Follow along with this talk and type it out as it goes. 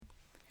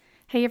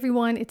Hey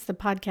everyone, it's the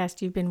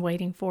podcast you've been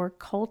waiting for.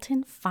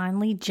 Colton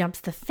finally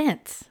jumps the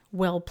fence.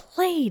 Well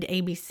played,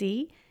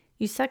 ABC.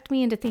 You sucked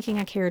me into thinking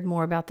I cared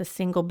more about the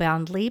single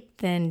bound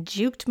leap than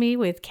juked me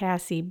with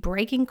Cassie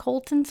breaking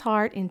Colton's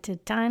heart into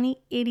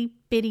tiny itty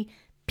bitty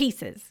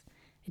pieces.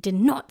 I did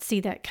not see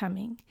that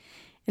coming.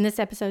 In this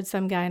episode,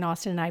 some guy in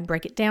Austin and I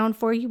break it down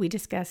for you. We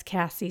discuss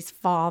Cassie's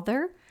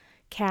father,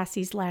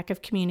 Cassie's lack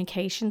of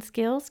communication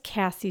skills,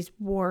 Cassie's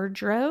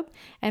wardrobe,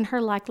 and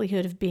her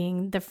likelihood of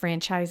being the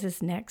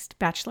franchise's next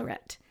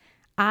bachelorette.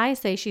 I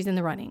say she's in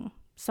the running.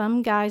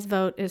 Some guy's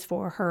vote is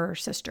for her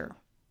sister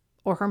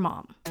or her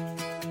mom.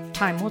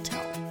 Time will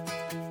tell.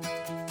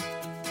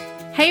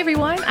 Hey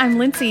everyone, I'm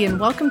Lindsay and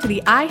welcome to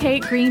the I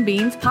Hate Green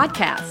Beans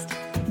podcast.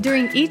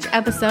 During each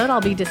episode,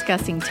 I'll be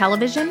discussing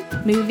television,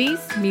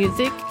 movies,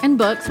 music, and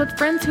books with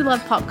friends who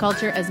love pop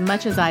culture as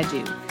much as I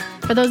do.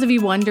 For those of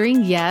you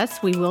wondering,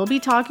 yes, we will be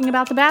talking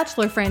about the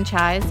Bachelor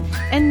franchise.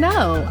 And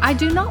no, I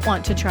do not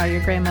want to try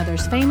your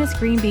grandmother's famous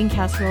green bean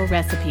casserole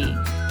recipe.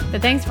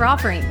 But thanks for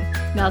offering.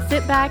 Now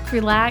sit back,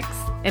 relax,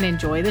 and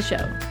enjoy the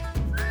show.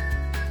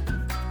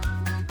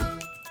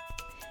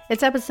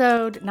 It's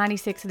episode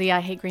 96 of the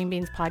I Hate Green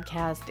Beans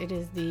podcast. It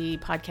is the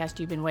podcast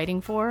you've been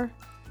waiting for.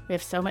 We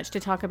have so much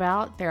to talk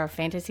about. There are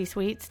fantasy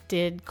suites.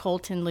 Did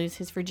Colton lose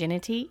his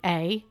virginity?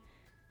 A.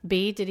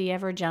 B. Did he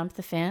ever jump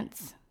the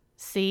fence?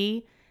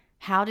 C.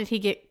 How did he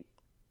get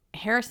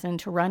Harrison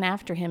to run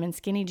after him in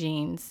skinny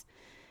jeans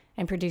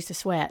and produce a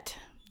sweat?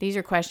 These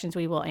are questions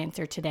we will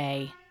answer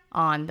today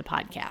on the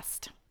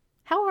podcast.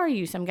 How are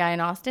you, some guy in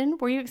Austin?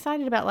 Were you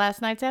excited about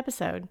last night's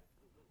episode?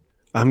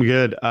 I'm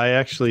good. I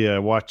actually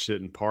watched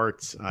it in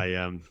parts.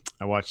 I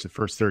watched the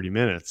first 30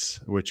 minutes,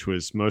 which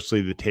was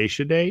mostly the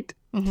Tayshia date.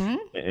 Mm-hmm.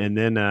 And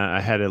then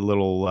I had a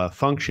little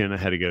function I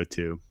had to go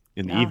to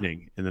in the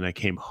evening. And then I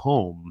came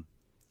home.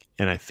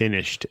 And I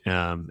finished,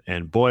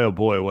 and boy, oh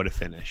boy, what a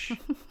finish.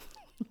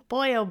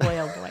 Boy, oh boy,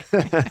 oh boy.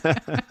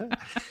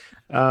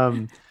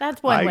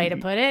 That's one way to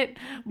put it.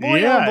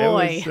 Boy, yeah, oh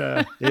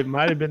boy. It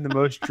might have been the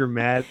most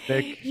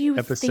dramatic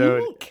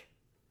episode. Think?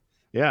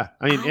 Yeah.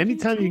 I mean,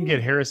 anytime you can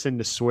get Harrison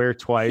to swear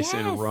twice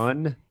and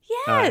run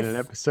in an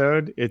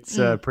episode, it's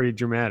pretty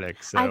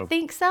dramatic. So I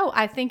think so.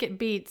 I think it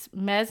beats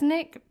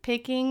Mesnick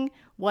picking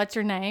what's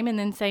her name and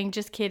then saying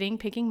just kidding,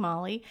 picking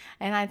Molly.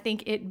 And I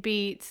think it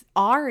beats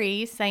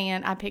Ari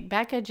saying I picked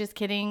Becca, just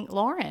kidding,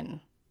 Lauren.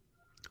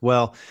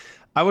 Well,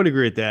 I would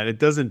agree with that. It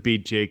doesn't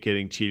beat Jake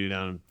getting cheated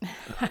on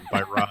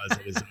by Roz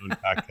at his own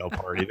cocktail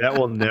party. That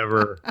will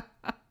never.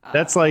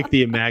 That's like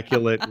the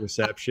immaculate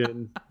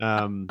reception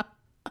in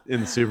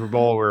the Super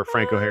Bowl where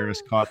Franco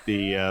Harris caught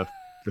the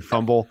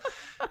fumble.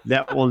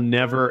 That will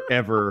never,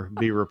 ever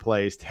be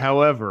replaced.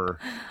 However,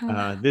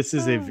 this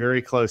is a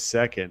very close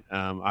second.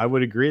 I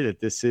would agree that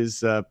this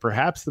is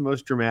perhaps the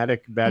most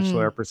dramatic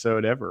Bachelor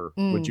episode ever.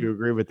 Would you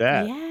agree with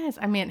that? Yes.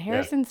 I mean,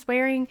 Harrison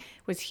swearing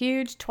was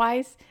huge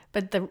twice,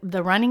 but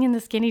the running in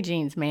the skinny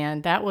jeans,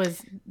 man, that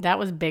was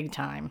big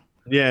time.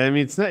 Yeah, I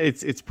mean,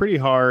 it's pretty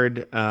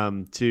hard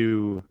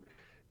to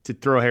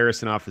throw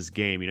Harrison off his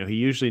game. You know, he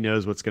usually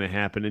knows what's going to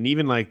happen. And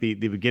even like the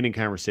beginning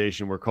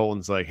conversation where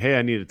Colton's like, hey,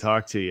 I need to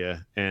talk to you.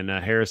 And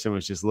Harrison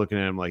was just looking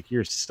at him like,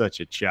 you're such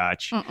a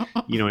chotch.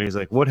 You know, and he's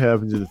like, what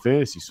happened to the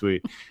fantasy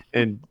suite?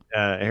 And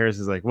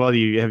Harrison's like, well, have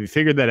you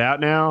figured that out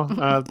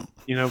now?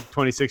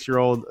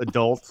 26-year-old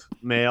adult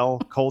male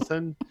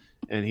Colton.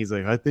 And he's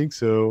like, I think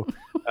so.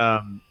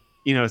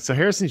 So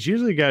Harrison's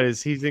usually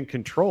he's in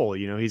control.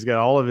 You know, he's got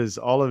all of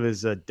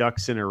his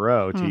ducks in a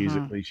row, to use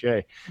a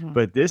cliche.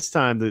 But this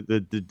time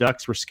the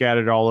ducks were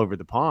scattered all over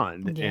the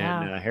pond,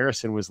 and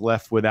Harrison was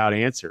left without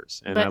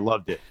answers, and I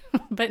loved it.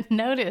 But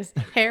notice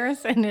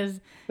Harrison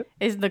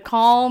is the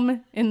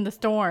calm in the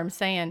storm,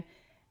 saying,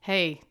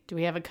 "Hey, do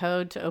we have a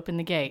code to open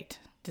the gate?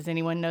 Does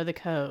anyone know the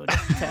code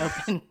to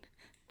open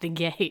the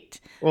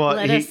gate? Well,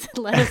 let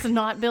us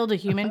not build a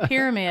human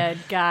pyramid,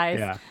 guys."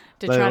 Yeah.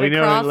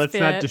 Let's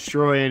not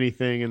destroy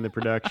anything in the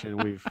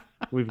production.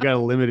 We've got a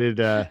limited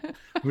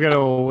we've got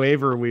a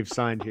waiver we've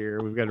signed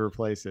here. We've got to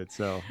replace it.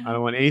 So I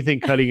don't want anything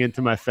cutting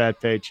into my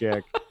fat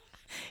paycheck.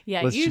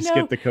 Yeah, let's just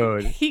get the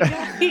code. He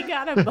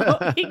got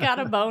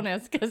a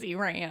bonus because he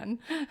ran.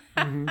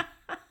 Mm-hmm.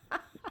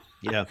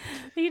 Yeah,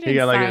 he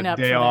got like a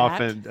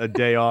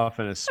day off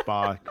and a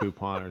spa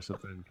coupon or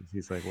something because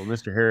he's like, well,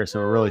 Mr.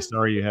 Harrison, we're really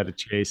sorry you had to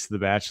chase the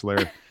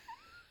Bachelor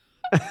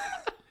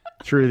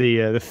through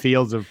the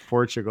fields of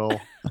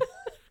Portugal.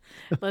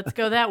 Let's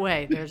go that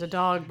way. There's a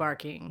dog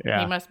barking.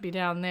 Yeah. He must be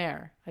down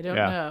there. I don't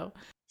know.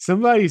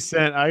 I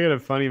got a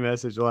funny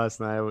message last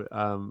night.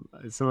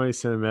 Somebody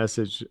sent a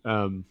message.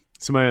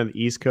 Somebody on the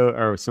East Coast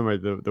or somebody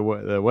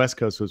the West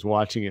Coast was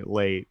watching it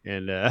late,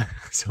 and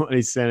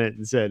somebody sent it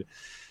and said,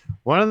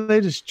 why don't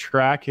they just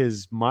track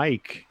his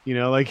mic? You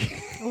know, like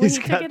he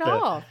took it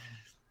off.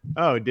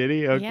 Oh, did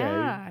he? Okay.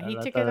 Yeah, he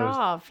took it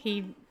off.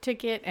 He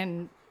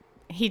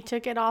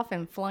took it off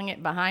and flung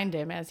it behind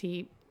him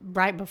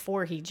right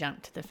before he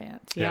jumped the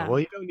fence. Yeah. Well,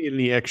 you don't need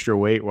any extra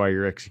weight while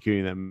you're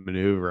executing that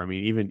maneuver. I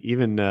mean,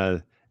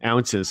 even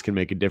ounces can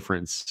make a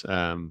difference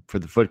for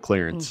the foot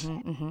clearance.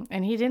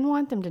 And he didn't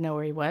want them to know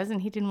where he was,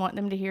 and he didn't want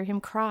them to hear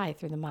him cry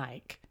through the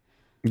mic.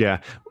 Yeah.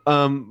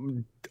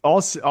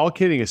 All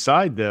kidding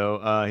aside,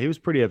 though, he was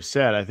pretty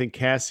upset. I think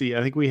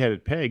we had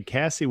it pegged.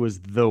 Cassie was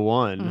the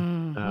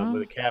one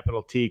with a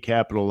capital T,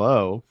 capital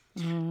O.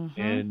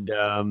 And,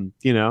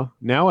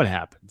 now what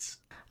happens?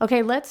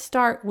 Okay, let's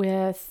start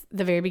with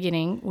the very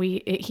beginning.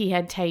 He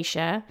had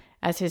Tayshia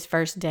as his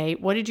first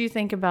date. What did you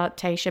think about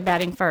Tayshia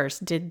batting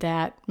first? Did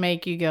that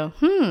make you go,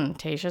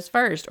 Tayshia's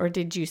first? Or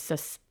did you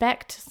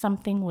suspect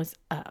something was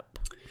up?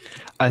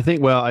 I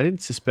think, I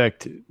didn't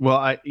suspect,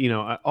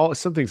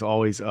 something's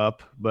always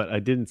up, but I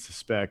didn't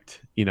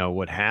suspect,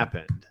 what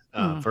happened.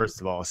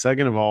 First of all.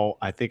 Second of all,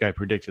 I think I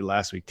predicted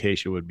last week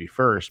Tayshia would be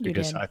first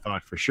because I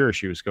thought for sure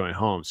she was going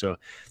home. So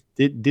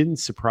it didn't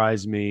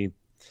surprise me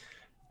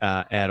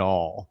at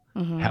all.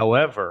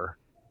 However,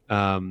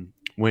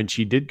 when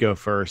she did go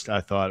first,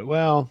 I thought,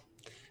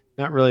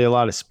 not really a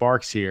lot of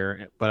sparks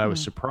here, but I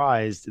was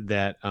surprised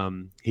that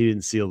he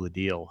didn't seal the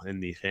deal in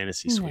the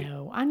fantasy suite.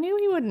 No, I knew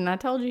he wouldn't. I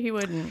told you he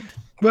wouldn't.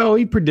 Well,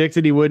 he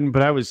predicted he wouldn't,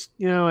 but I was,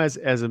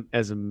 as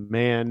a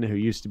man who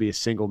used to be a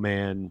single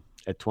man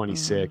at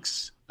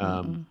 26,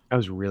 I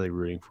was really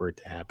rooting for it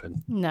to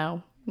happen.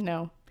 No.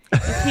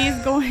 If he's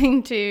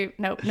going to,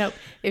 nope.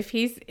 If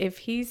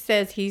he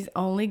says he's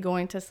only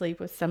going to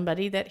sleep with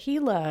somebody that he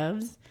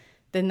loves,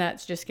 then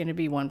that's just going to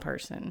be one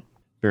person.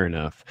 Fair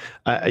enough.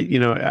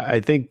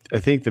 I think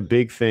the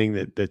big thing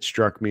that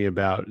struck me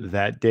about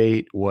that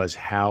date was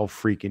how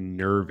freaking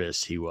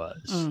nervous he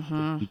was.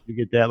 Did you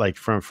get that? Like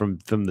from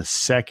the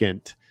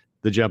second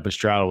the jump and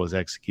straddle was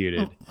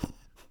executed.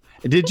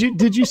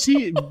 Did you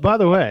see? By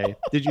the way,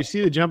 did you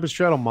see the jump and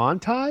straddle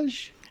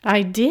montage?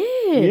 I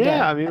did.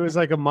 Yeah, I mean it was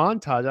like a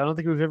montage. I don't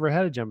think we've ever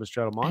had a jump and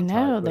straddle montage.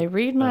 I know they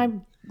read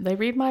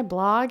my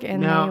blog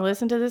and they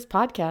listen to this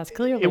podcast.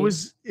 Clearly, it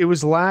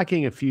was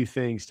lacking a few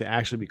things to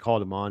actually be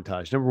called a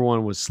montage. Number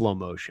one was slow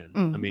motion.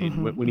 I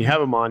mean, when you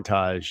have a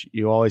montage,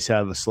 you always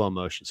have a slow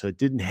motion. So it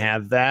didn't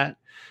have that,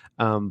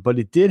 but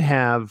it did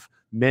have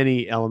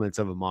many elements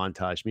of a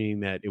montage,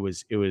 meaning that it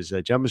was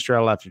a jump and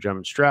straddle after jump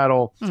and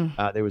straddle.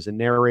 There was a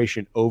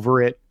narration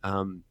over it,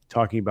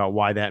 talking about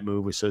why that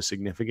move was so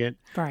significant.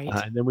 Right.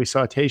 And then we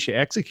saw Tayshia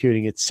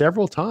executing it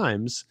several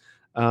times.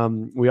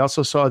 We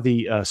also saw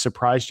the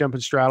surprise jump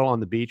and straddle on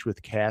the beach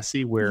with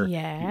Cassie, where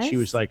she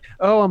was like,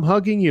 "Oh, I'm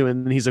hugging you,"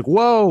 and then he's like,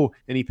 "Whoa!"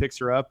 and he picks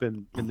her up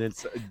and then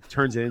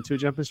turns it into a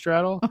jump and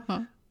straddle.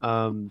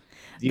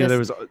 There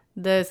was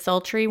the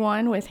sultry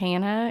one with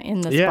Hannah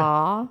in the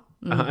spa.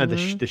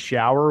 The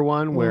shower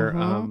one where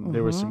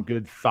there was some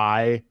good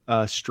thigh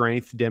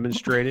strength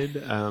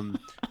demonstrated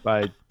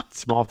by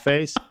Small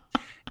Face,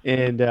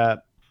 and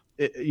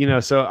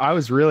so I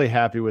was really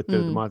happy with the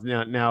month.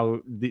 Now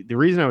the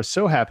reason I was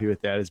so happy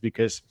with that is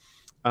because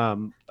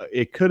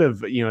it could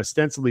have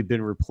ostensibly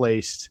been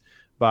replaced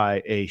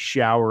by a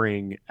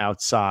showering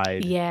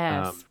outside.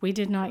 Yes, we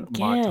did not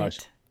montage.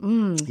 get.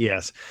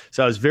 Yes,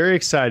 so I was very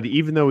excited.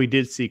 Even though we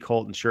did see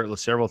Colton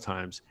shirtless several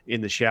times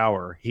in the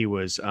shower, he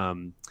was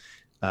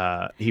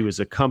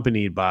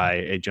accompanied by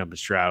a jump and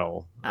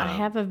straddle. I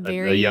have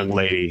a young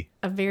lady.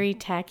 A very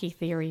tacky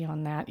theory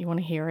on that. You want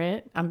to hear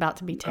it? I'm about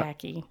to be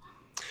tacky.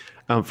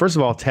 First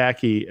of all,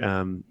 tacky.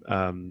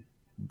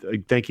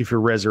 Thank you for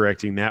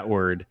resurrecting that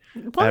word.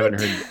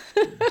 What?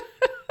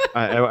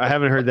 I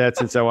haven't heard that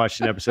since I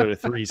watched an episode of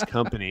Three's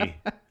Company.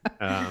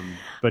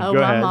 But go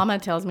my ahead. mama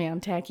tells me I'm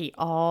tacky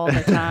all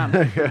the time.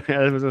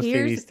 That was a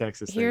East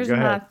Texas thing. Here's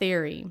my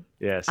theory.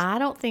 Yes. I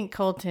don't think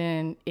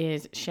Colton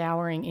is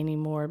showering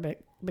anymore,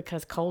 but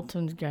because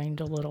Colton's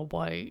gained a little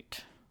weight,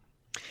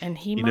 and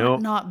he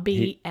might not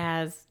be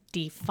as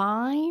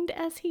defined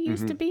as he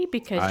used to be,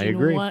 because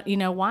you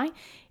know why?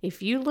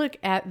 If you look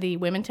at the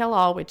Women Tell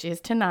All, which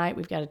is tonight,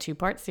 we've got a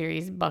 2-part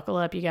series. Buckle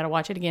up, you got to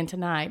watch it again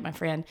tonight, my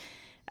friend.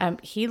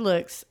 He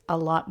looks a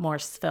lot more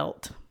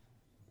svelte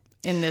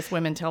in this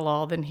Women Tell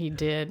All than he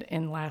did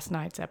in last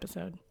night's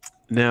episode.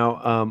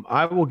 Now,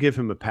 I will give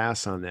him a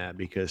pass on that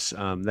because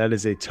that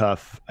is it's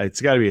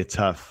got to be a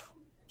tough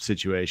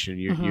situation.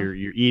 You're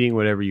eating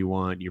whatever you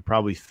want. You're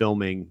probably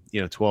filming,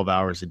 12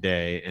 hours a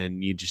day,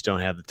 and you just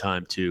don't have the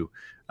time to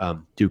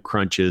do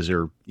crunches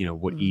or,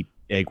 eat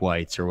egg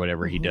whites or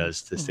whatever he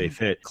does to stay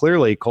fit.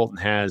 Clearly, Colton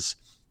has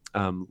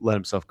let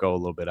himself go a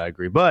little bit. I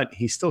agree, but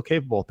he's still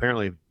capable,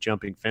 apparently, of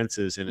jumping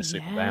fences in a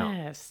single bound.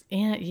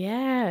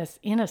 Yes,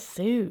 in a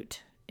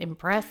suit.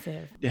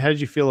 Impressive. How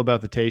did you feel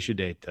about the Tayshia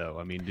date, though?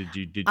 I mean, did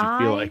you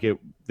feel like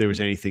there was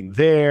anything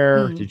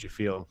there? Did you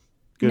feel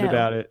good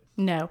about it?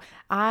 No,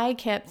 I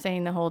kept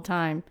saying the whole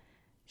time,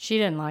 she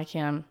didn't like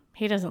him.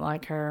 He doesn't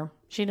like her.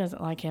 She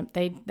doesn't like him.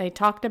 They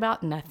talked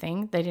about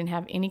nothing. They didn't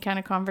have any kind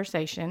of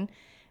conversation.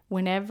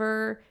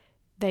 Whenever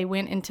they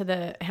went into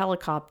the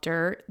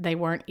helicopter, they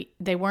weren't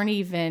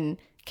even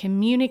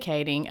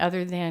communicating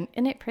other than,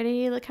 isn't it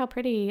pretty? Look how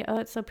pretty. Oh,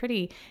 it's so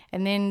pretty.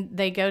 And then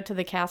they go to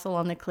the castle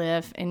on the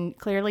cliff, and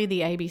clearly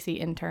the ABC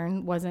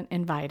intern wasn't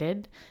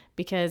invited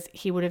because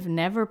he would have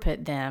never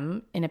put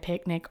them in a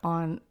picnic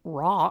on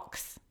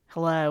rocks.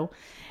 Hello.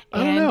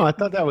 I don't know. I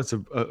thought that was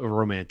a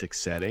romantic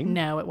setting.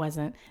 No, it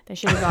wasn't. They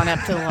should have gone up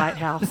to the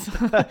lighthouse.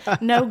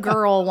 No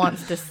girl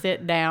wants to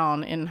sit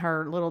down in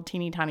her little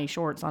teeny tiny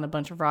shorts on a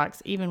bunch of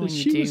rocks, even when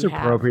She was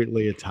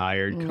appropriately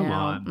attired. Come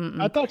on.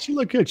 Mm-mm. I thought she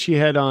looked good. She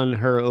had on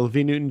her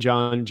Olivia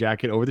Newton-John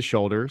jacket over the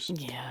shoulders.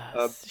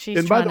 Yes.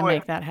 She's trying to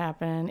make that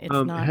happen. It's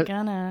not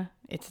gonna.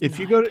 If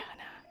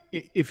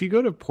you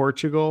go to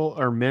Portugal,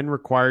 are men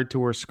required to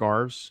wear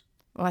scarves?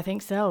 Well, I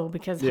think so,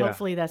 because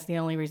hopefully that's the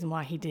only reason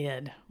why he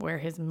did wear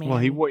his man. Well,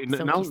 he wore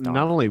not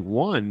only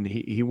one.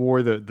 He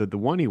wore the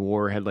one he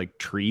wore had like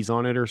trees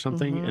on it or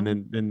something, and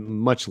then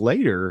much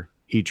later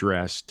he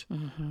dressed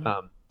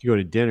to go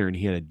to dinner and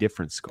he had a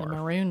different scarf, the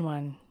maroon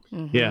one.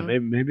 Yeah,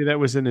 maybe that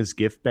was in his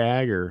gift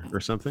bag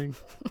or something.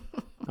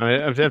 I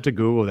have to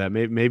Google that.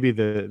 Maybe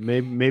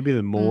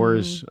the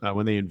Moors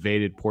when they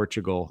invaded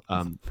Portugal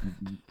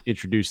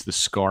introduced the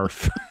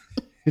scarf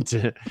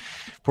into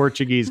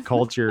Portuguese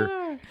culture.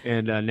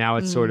 And now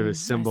it's sort of a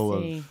symbol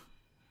of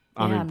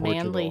I'm in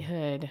Portugal.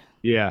 Manlyhood.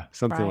 Yeah,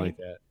 something like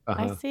that.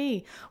 I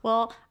see.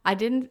 Well, I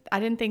didn't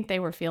think they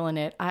were feeling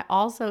it. I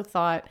also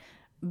thought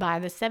by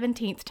the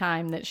 17th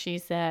time that she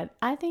said,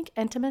 I think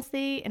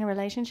intimacy in a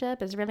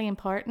relationship is really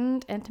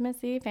important.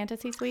 Intimacy,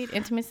 fantasy suite,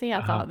 intimacy.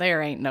 I thought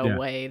there ain't no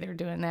way they're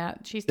doing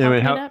that. She's talking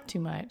it up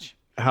too much.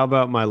 How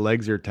about my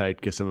legs are tight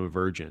because I'm a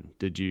virgin?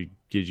 Did you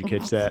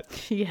catch that?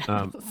 Yes.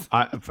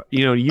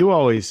 You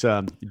always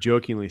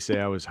jokingly say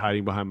I was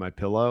hiding behind my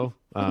pillow.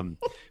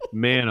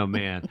 Man, oh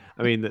man.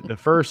 I mean, the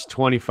first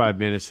 25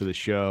 minutes of the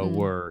show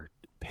were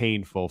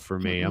painful for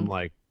me. I'm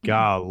like,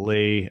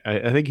 golly.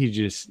 I think he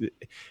just,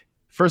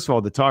 first of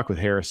all, the talk with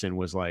Harrison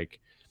was like,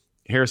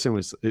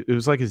 it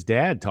was like his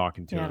dad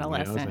talking to him. I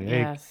was like,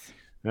 hey,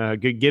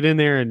 get in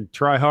there and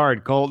try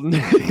hard, Colton.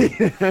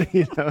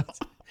 It's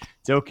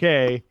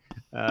okay.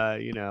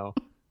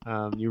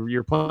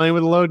 You're playing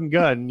with a loading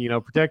gun,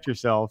 protect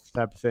yourself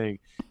type of thing.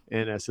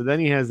 And so then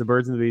he has the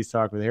Birds and the Bees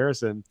talk with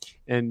Harrison.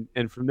 And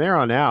from there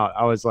on out,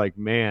 I was like,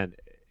 man,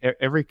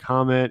 every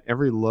comment,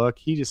 every look,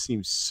 he just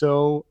seems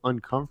so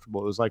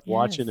uncomfortable. It was like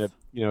watching a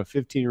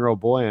 15-year-old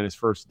boy on his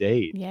first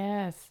date.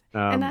 Yes.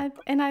 And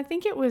I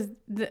think it was,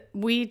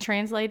 we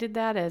translated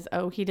that as,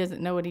 oh, he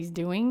doesn't know what he's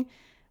doing.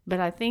 But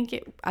I think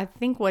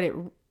what it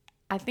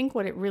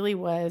really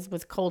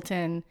was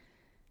Colton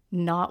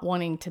not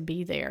wanting to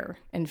be there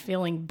and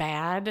feeling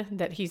bad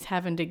that he's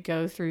having to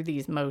go through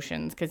these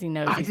motions because he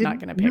knows he's not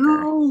going to pick her.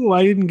 No,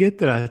 I didn't get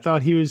that. I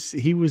thought he was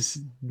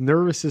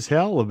nervous as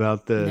hell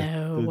about the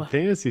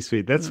fantasy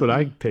suite. That's what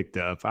I picked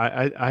up.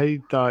 I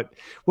thought,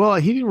 well,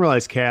 he didn't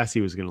realize Cassie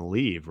was going to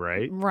leave,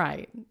 right?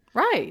 Right.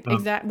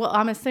 Exactly. Well,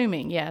 I'm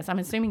assuming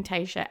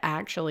Tayshia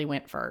actually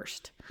went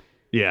first.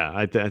 Yeah,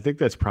 I think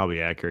that's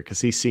probably accurate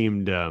because he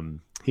had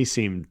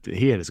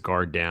his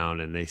guard down,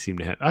 and they seemed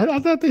to have. I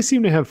thought they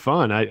seemed to have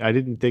fun. I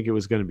didn't think it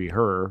was going to be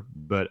her,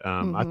 but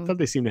I thought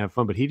they seemed to have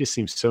fun. But he just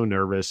seemed so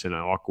nervous and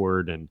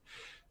awkward, and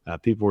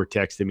people were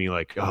texting me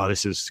like, "Oh,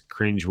 this is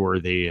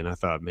cringeworthy," and I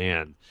thought,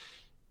 man,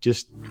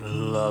 just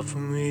love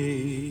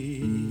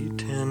me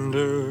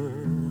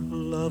tender,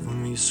 love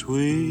me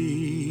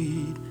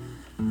sweet,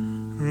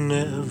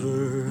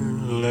 never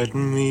let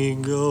me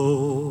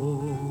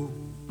go.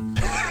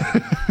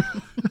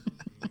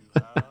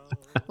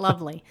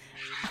 Lovely.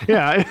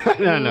 Yeah,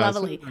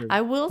 lovely.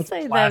 I will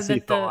say though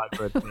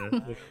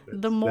that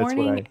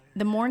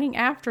the morning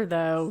after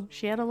though,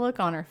 she had a look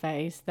on her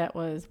face that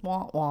was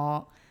wah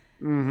wah.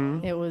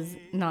 It was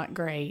not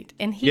great,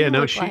 and he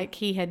looked like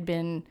he had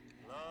been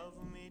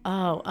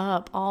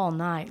up all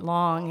night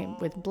long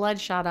with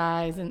bloodshot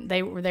eyes, and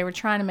they were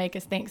trying to make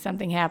us think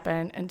something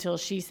happened until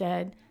she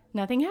said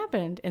nothing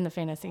happened in the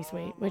fantasy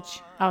suite,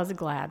 which I was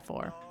glad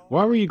for.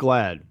 Why were you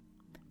glad?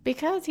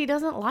 Because he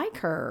doesn't like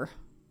her.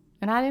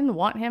 And I didn't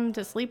want him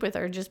to sleep with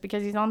her just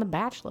because he's on The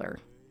Bachelor.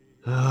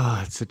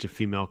 Oh, it's such a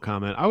female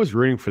comment. I was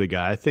rooting for the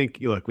guy. I think,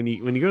 look, when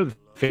you go to the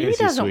fantasy suite,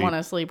 he doesn't want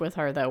to sleep with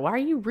her, though. Why are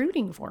you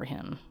rooting for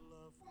him?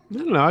 I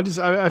don't know. I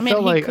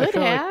felt like he could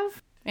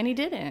have, and he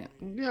didn't.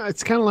 Yeah,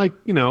 it's kind of like,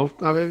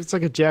 it's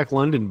like a Jack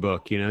London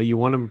book. You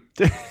want him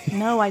to...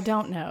 No, I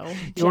don't know.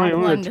 Jack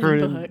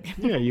London book.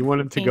 Yeah, you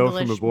want him to go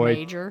from a boy.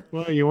 Major.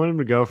 Well, you want him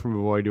to go from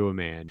a boy to a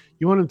man.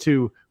 You want him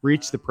to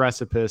reach the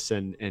precipice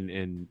and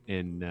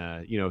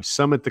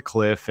summit the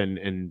cliff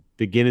and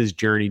begin his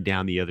journey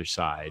down the other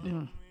side.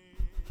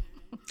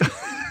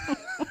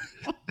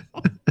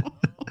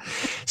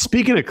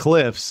 Speaking of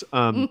cliffs,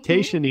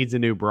 Tayshia needs a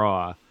new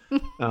bra.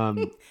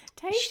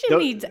 Tayshia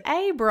needs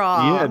a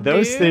bra. Yeah,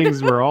 those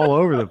things were all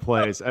over the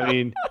place. I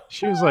mean,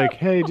 she was like,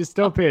 hey, just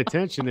don't pay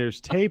attention. There's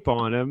tape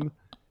on him.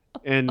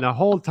 And the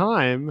whole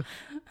time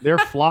they're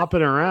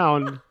flopping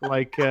around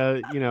like,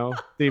 the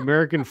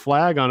American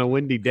flag on a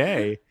windy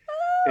day.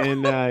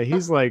 And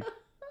he's like,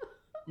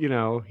 he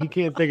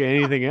can't think of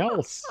anything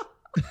else.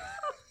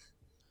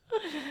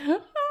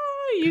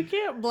 You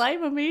can't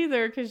blame him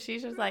either because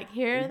she's just like,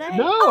 here they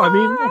No, are. I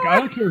mean, look, I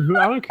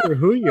don't care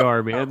who you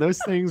are, man. Those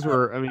things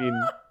were, I mean,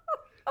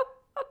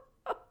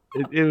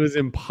 it was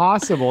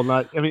impossible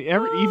not. I mean,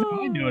 even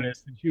I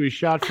noticed that she was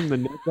shot from the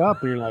neck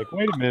up, and you're like,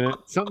 wait a minute,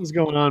 something's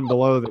going on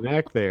below the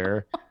neck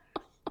there.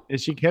 And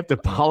she kept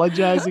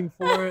apologizing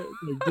for it.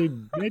 Like,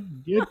 dude,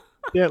 get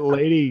that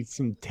lady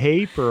some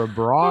tape or a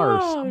bra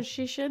or something.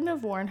 She shouldn't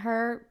have worn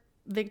her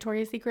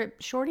Victoria's Secret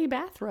shorty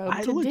bathrobe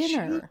to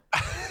dinner.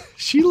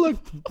 She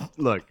looked.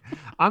 Look,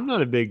 I'm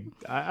not a big.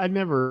 I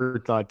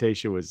never thought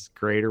Tayshia was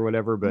great or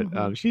whatever,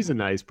 but she's a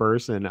nice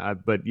person.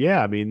 But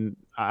yeah, I mean,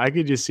 I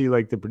could just see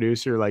like the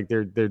producer, like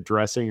they're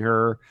dressing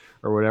her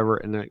or whatever,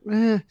 and like,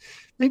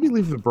 maybe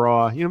leave the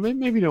bra. You know,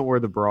 maybe don't wear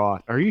the bra.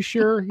 Are you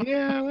sure?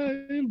 Yeah,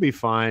 it'll be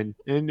fine.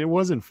 And it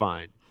wasn't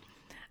fine.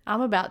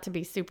 I'm about to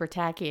be super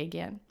tacky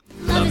again.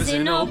 Love is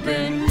an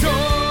open door.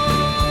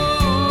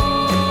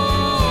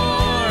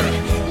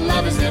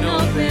 Love is an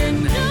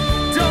open door.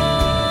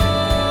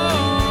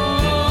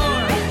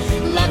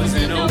 Love is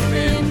an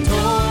open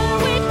door.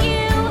 With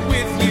you.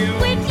 With you.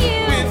 With you.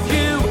 With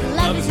you.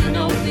 Love is an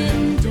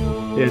open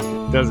door. It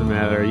doesn't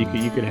matter. You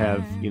could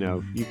have,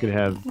 you could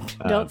have.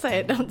 Don't say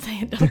it. Don't say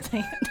it. Don't say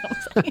it.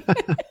 Don't say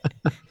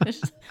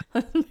it.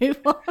 Let's move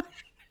on.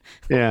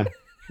 Yeah.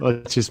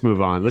 Let's just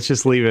move on. Let's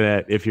just leave it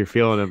at, if you're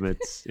feeling him,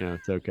 it's,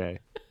 it's okay.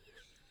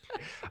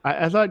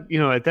 I thought,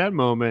 at that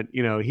moment,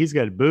 he's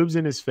got boobs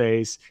in his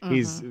face.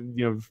 He's,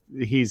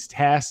 he's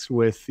tasked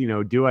with,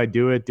 do I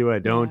do it? Do I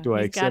don't? Yeah, do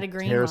I he's got a accept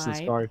green Harrison's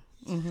light. card?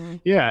 Mm-hmm.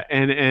 Yeah.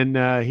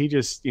 And he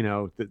just,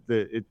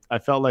 I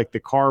felt like the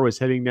car was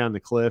heading down the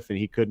cliff and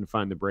he couldn't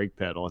find the brake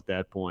pedal at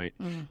that point.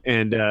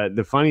 And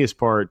the funniest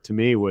part to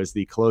me was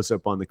the close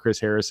up on the Chris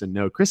Harrison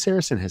note. Chris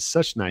Harrison has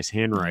such nice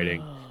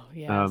handwriting. Oh,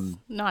 yes.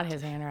 Not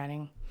his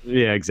handwriting.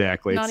 Yeah,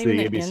 exactly. Not It's even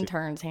the ABC.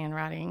 intern's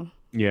handwriting.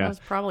 Yeah. That was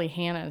probably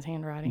Hannah's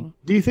handwriting.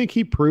 Do you think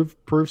he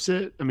proofs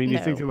it? I mean, do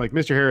you think No. that, like,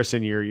 Mr.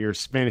 Harrison, your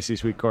fantasy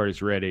suite card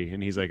is ready,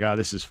 and he's like,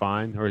 this is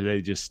fine, or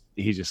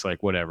he's just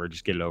like, whatever,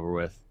 just get it over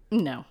with.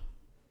 No.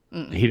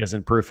 He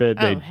doesn't proof it.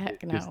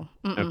 Heck no.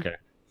 Okay.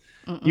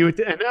 You would,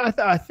 and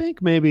I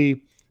think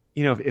maybe,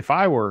 if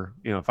I were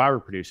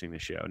producing the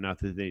show, not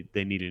that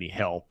they need any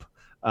help,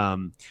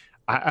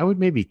 I would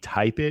maybe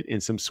type it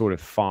in some sort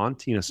of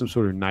font, some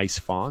sort of nice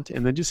font,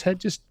 and then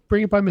just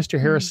bring it by Mr.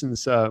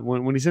 Harrison's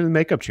when he's in the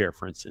makeup chair,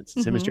 for instance,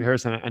 and say, Mr.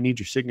 Harrison, I need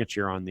your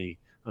signature on the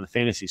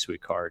fantasy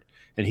suite card,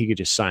 and he could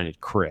just sign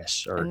it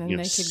Chris, or And then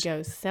they could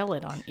go sell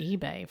it on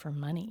eBay for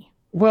money.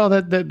 Well,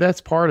 that's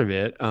part of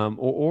it,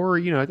 or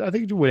I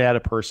think it would add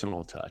a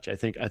personal touch. I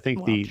think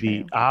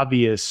the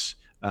obvious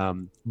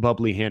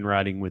bubbly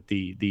handwriting with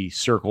the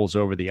circles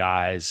over the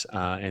eyes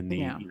and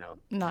the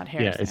not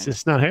Harrison. Yeah, it's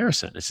just not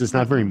Harrison. It's just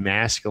not very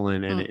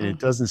masculine, and it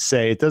doesn't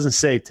say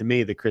to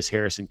me that Chris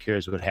Harrison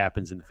cares what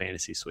happens in the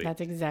fantasy suite. That's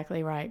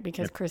exactly right,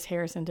 because Chris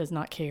Harrison does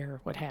not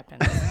care what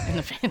happens in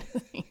the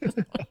fantasy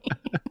suite.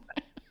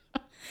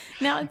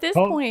 Now, at this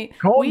point,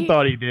 Colton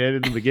thought he did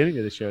in the beginning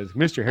of the show.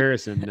 Mr.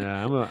 Harrison,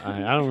 I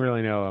don't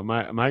really know.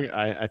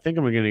 I think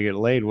I'm going to get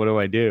laid. What do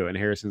I do? And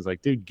Harrison's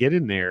like, dude, get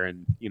in there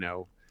and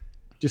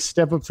just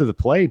step up to the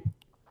plate,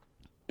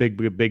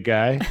 big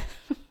guy.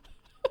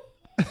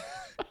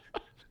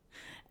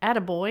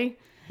 Attaboy.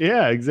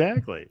 Yeah,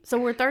 exactly. So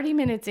we're 30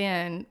 minutes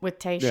in with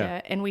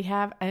Tayshia, and we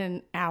have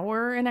an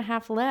hour and a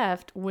half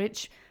left,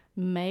 which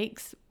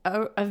makes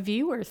a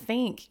viewer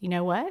think, you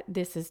know what?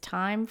 This is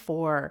time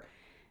for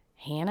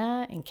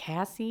Hannah and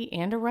Cassie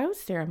and a rose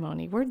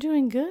ceremony. We're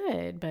doing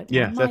good, but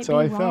that's how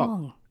I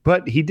felt.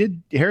 But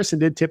Harrison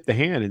did tip the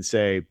hand and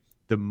say,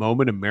 the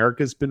moment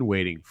America's been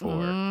waiting for.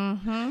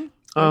 Mm-hmm.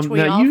 Which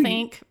we all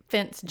think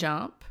fence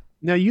jump.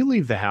 Now you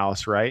leave the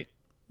house, right?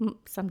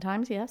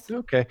 Sometimes, yes.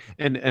 Okay,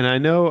 and I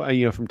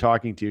know from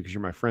talking to you, because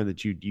you're my friend,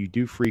 that you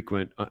do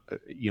frequent,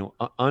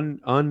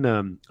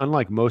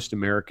 unlike most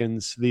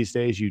Americans these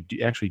days, you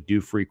actually do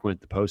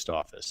frequent the post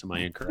office. Am I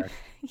incorrect?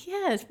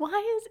 Yes.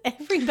 Why is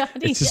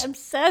everybody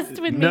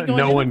obsessed with me going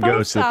no one to the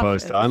goes to the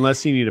post office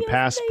unless you need a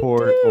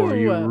passport or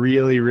you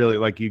really,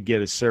 really you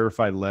get a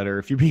certified letter.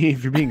 If you're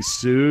being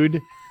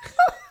sued.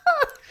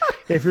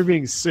 If you're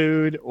being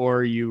sued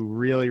or you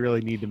really,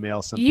 really need to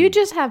mail something. You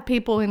just have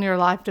people in your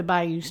life to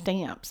buy you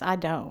stamps. I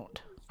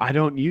don't. I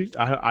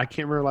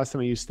can't remember last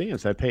time I used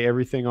stamps. I pay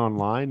everything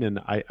online, and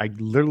I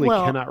literally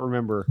cannot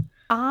remember.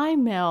 I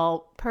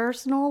mail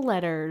personal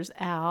letters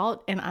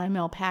out, and I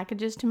mail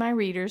packages to my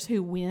readers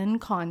who win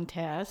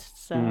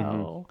contests.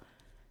 So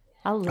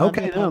I love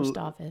the post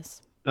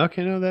office.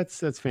 Okay, no, that's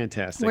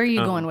fantastic. Where are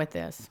you going with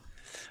this?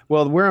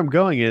 Well, where I'm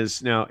going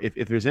is now,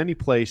 if there's any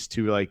place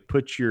to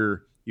put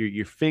your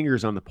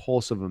fingers on the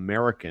pulse of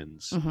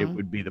Americans, it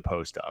would be the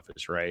post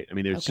office, right? I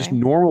mean, there's just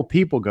normal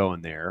people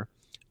going there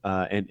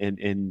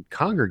and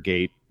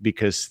congregate,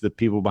 because the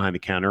people behind the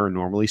counter are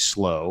normally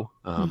slow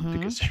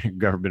because they're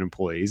government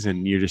employees,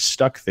 and you're just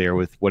stuck there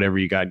with whatever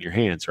you got in your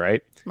hands,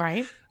 right?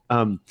 Right.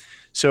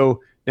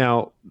 So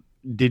now,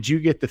 did you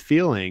get the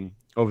feeling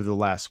over the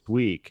last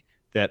week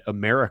that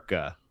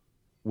America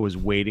was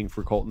waiting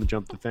for Colton to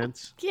jump the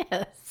fence?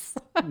 Yes.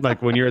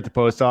 Like when you're at the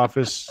post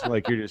office,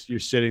 you're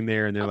sitting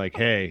there and they're like,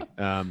 hey,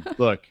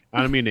 look,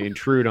 I don't mean to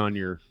intrude on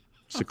your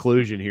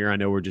seclusion here. I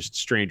know we're just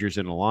strangers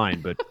in a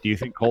line, but do you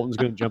think Colton's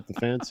going to jump the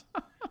fence?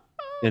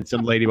 And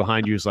some lady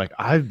behind you is like,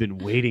 I've been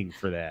waiting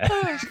for that.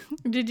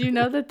 Did you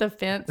know that the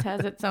fence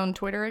has its own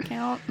Twitter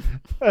account?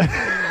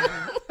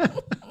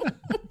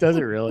 Does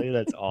it really?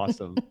 That's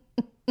awesome.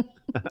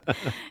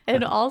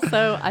 And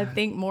also, I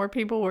think more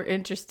people were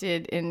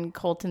interested in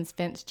Colton's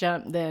fence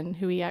jump than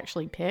who he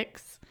actually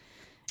picks.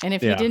 And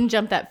if he didn't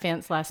jump that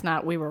fence last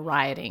night, we were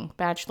rioting.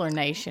 Bachelor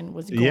Nation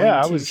was going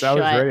I to was shut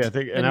ready. I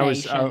think, and the I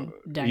was, nation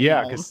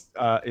down. because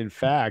in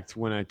fact,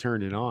 when I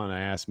turned it on,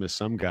 I asked Miss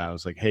Some Guy, I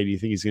was like, "Hey, do you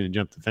think he's going to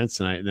jump the fence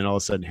tonight?" And then all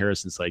of a sudden,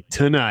 Harrison's like,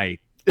 "Tonight,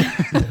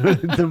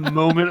 the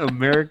moment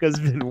America's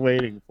been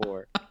waiting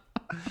for."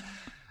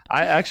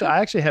 I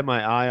actually had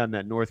my eye on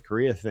that North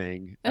Korea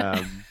thing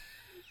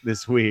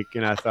this week,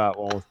 and I thought,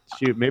 well,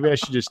 shoot, maybe I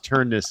should just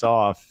turn this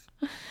off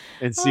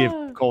and see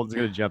if Colton's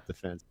going to jump the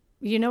fence.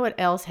 You know what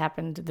else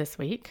happened this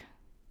week?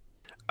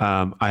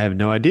 I have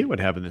no idea what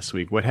happened this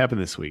week. What happened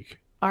this week?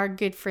 Our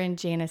good friend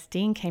Janice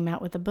Dean came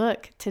out with a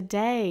book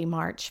today,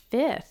 March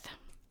 5th.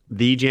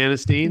 The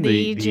Janice Dean,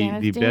 the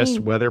Janice best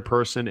Dean. weather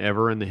person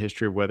ever in the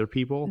history of weather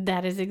people.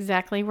 That is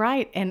exactly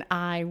right. And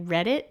I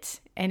read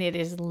it, and it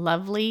is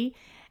lovely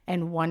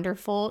and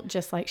wonderful,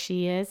 just like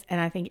she is. And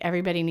I think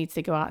everybody needs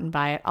to go out and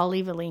buy it. I'll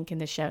leave a link in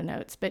the show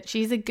notes. But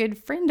she's a good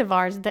friend of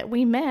ours that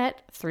we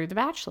met through The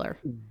Bachelor.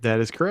 That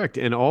is correct.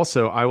 And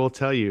also, I will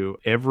tell you,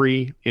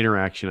 every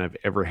interaction I've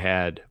ever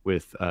had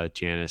with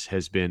Janice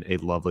has been a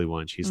lovely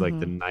one. She's like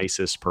the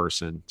nicest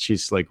person.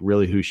 She's like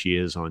really who she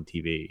is on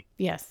TV.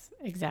 Yes,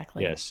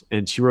 exactly. Yes.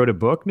 And she wrote a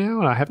book now,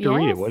 and I have to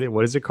read it.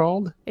 What is it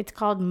called? It's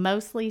called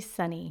Mostly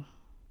Sunny.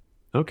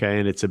 Okay,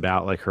 and it's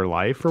about like her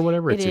life or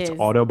whatever. It's is.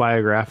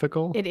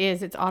 Autobiographical. It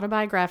is. It's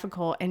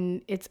autobiographical,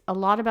 and it's a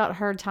lot about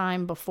her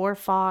time before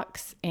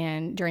Fox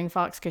and during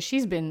Fox, because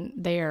she's been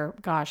there,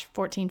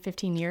 14,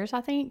 15 years,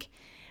 I think.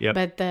 Yep.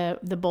 But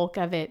the bulk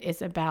of it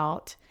is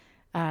about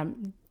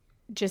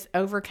just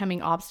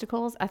overcoming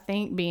obstacles. I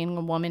think being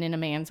a woman in a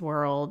man's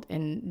world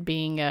and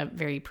being a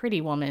very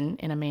pretty woman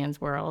in a man's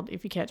world,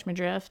 if you catch my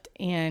drift.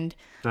 And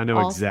I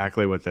know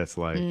exactly what that's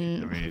like. I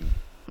mean,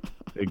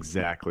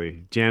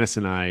 exactly. Janice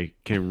and I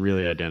can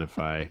really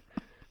identify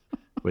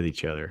with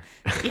each other.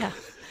 Yeah.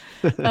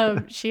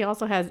 She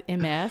also has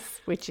MS,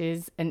 which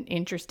is an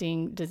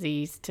interesting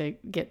disease to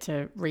get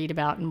to read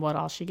about and what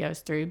all she goes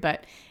through.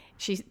 But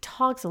she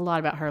talks a lot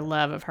about her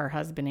love of her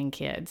husband and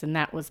kids, and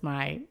that was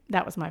my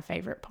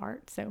favorite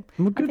part. So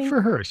well, good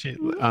for her. She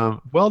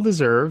well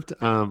deserved.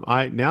 Now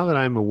that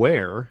I'm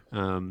aware,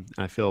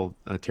 I feel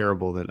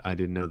terrible that I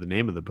didn't know the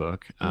name of the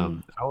book. I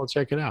will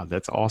check it out.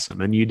 That's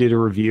awesome. And you did a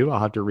review. I'll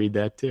have to read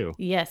that too.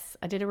 Yes,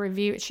 I did a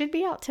review. It should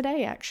be out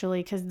today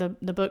actually, because the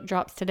book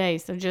drops today.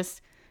 So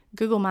just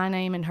Google my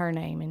name and her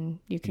name, and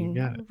you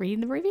can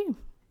read the review.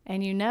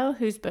 And you know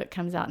whose book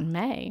comes out in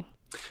May.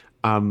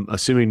 I'm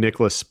assuming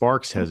Nicholas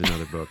Sparks has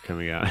another book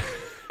coming out.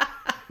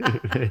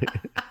 I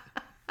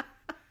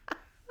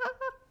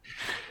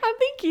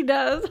think he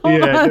does.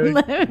 Hold on.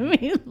 Let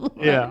me look.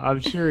 Yeah, I'm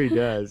sure he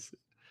does.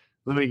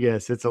 Let me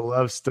guess. It's a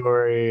love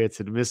story. It's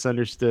a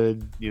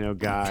misunderstood,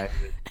 guy.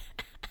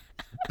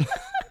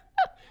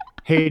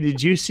 Hey,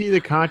 did you see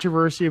the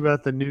controversy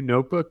about the new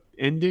Notebook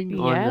ending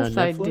on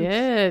Netflix?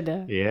 Yes, I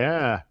did.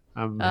 Yeah,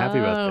 I'm happy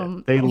about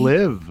that. They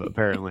live,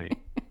 apparently.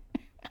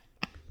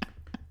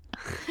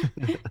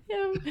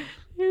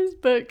 His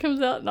book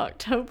comes out in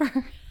October.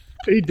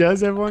 He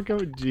does have one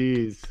coming?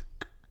 Jeez.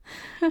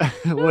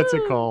 What's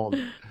it called?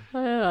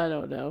 I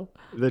don't know.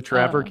 The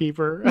Trapper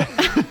Keeper?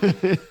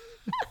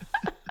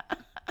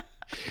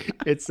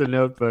 It's the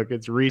Notebook.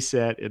 It's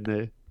reset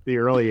in the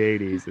early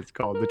 80s. It's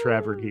called The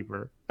Trapper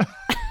Keeper.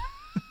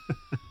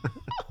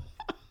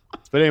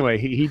 But anyway,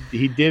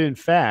 he did, in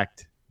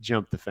fact,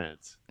 jump the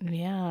fence.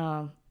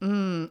 Yeah.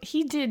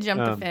 He did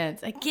jump the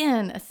fence.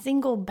 Again, a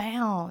single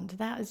bound.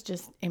 That was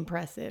just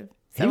impressive.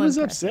 He was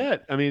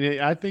upset. I mean,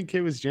 I think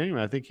it was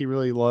genuine. I think he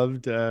really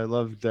loved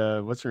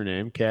what's her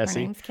name?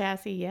 Cassie. Her name's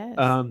Cassie, yes.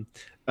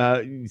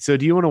 So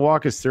do you want to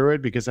walk us through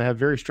it? Because I have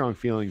very strong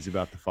feelings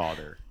about the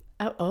father.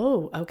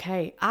 Oh,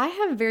 okay. I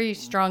have very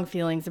strong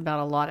feelings about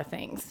a lot of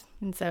things.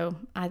 And so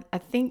I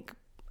think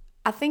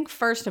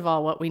first of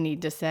all, what we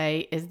need to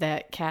say is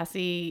that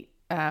Cassie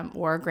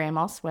wore a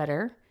grandma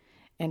sweater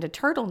and a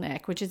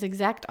turtleneck, which is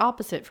exact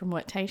opposite from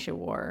what Tayshia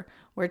wore.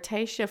 Where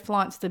Tayshia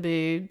flaunts the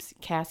boobs,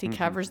 Cassie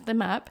covers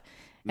them up,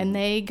 and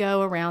they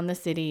go around the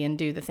city and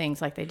do the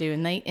things like they do,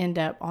 and they end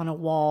up on a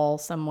wall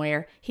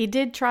somewhere. He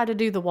did try to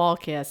do the wall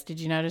kiss. Did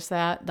you notice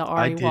that? The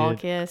Ari wall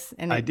kiss?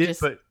 And it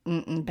just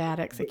bad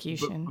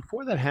execution. But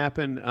before that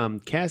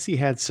happened, Cassie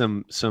had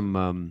some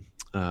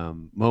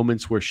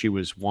moments where she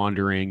was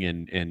wandering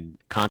and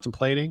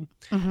contemplating.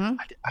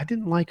 I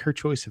didn't like her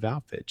choice of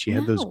outfit. She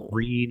had those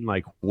green,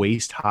 like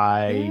waist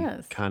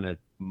high kind of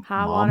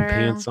mom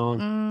pants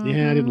on.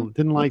 Yeah, I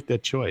didn't like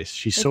that choice.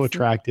 She's so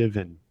attractive,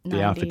 and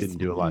the outfit didn't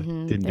do a lot.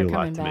 Didn't do a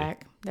lot to me.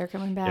 They're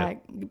coming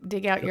back.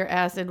 Dig out your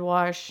acid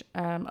wash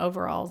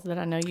overalls that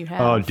I know you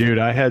have. Oh, dude,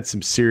 I had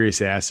some serious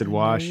acid I know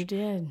wash. you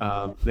did.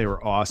 They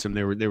were awesome.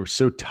 They were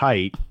so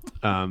tight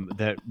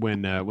that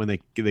when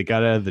they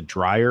got out of the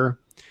dryer,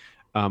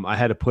 I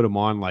had to put them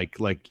on like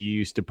you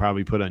used to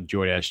probably put on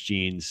Jordache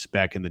jeans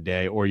back in the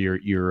day, or your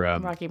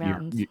Rocky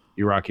Mountains.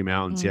 Your Rocky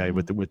Mountains, yeah.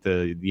 With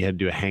the you had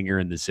to do a hanger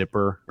in the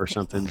zipper or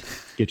something.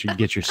 Get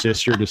your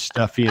sister to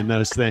stuff you in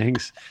those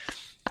things.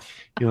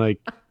 You know, like.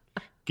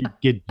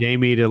 Get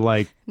Jamie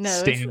to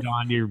stand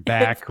on your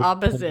back. It's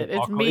opposite.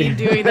 It's me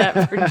doing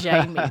that for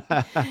Jamie.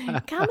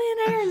 Come in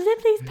there and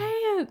zip these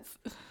pants.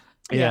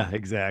 Yeah,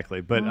 exactly.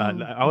 But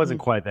I wasn't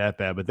quite that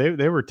bad, but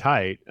they were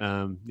tight.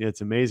 It's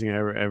amazing I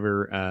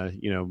ever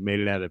made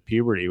it out of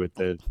puberty with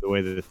the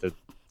way that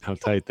how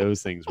tight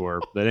those things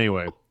were. But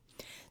anyway,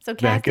 so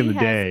back in the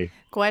Cassie has day,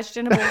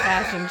 questionable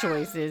fashion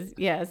choices.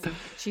 Yes,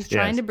 she's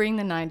trying to bring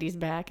the 90s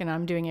back, and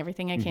I'm doing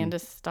everything I can to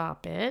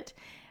stop it.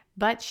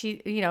 But he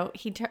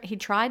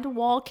tried to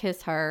wall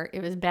kiss her.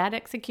 It was bad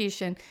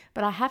execution,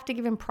 but I have to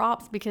give him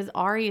props because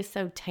Ari is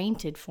so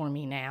tainted for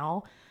me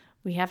now.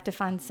 We have to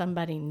find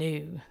somebody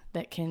new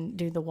that can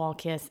do the wall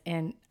kiss,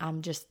 and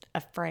I'm just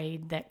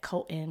afraid that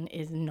Colton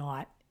is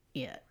not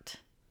it.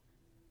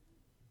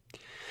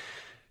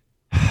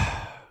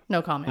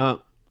 No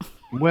comment.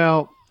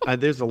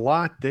 There's a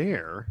lot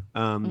there.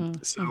 Now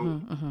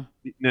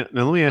let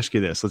me ask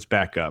you this. Let's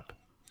back up.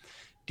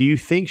 Do you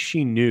think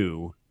she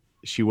knew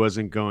she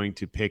wasn't going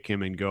to pick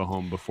him and go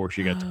home before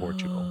she got to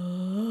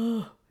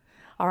Portugal?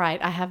 All right,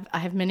 I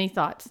have many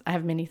thoughts.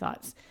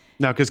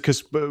 Now,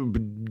 because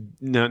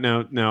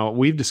now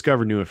we've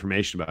discovered new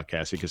information about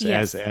Cassie.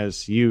 Because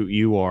as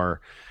you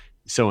are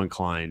so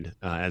inclined,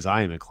 as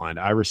I am inclined,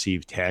 I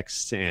receive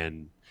texts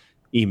and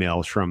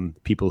emails from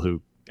people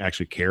who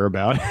actually care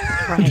about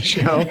the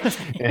show,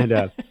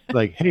 and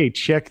like, hey,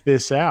 check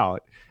this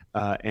out.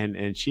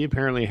 And she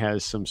apparently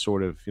has some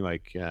sort of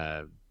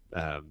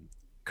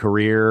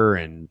career,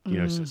 and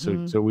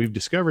so we've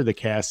discovered that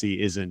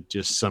Cassie isn't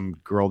just some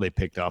girl they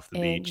picked off the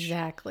beach.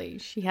 Exactly.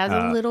 She has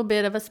a little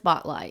bit of a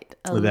spotlight.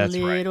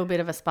 Bit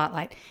of a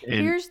spotlight.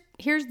 And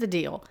here's the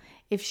deal.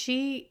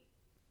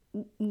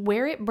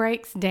 Where it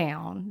breaks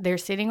down, they're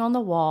sitting on the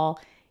wall.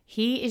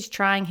 He is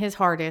trying his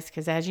hardest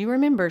because, as you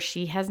remember,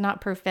 she has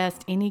not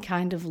professed any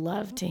kind of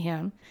love to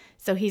him.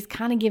 So he's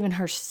kind of giving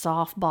her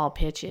softball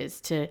pitches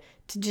to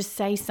just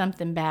say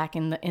something back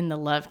in the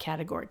love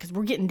category, because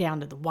we're getting down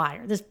to the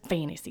wire. This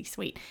fantasy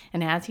suite.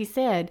 And as he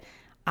said,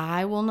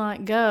 I will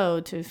not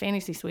go to a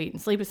fantasy suite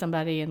and sleep with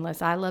somebody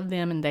unless I love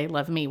them and they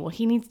love me. Well,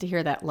 he needs to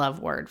hear that love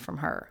word from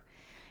her.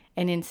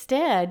 And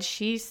instead,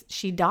 she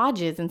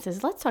dodges and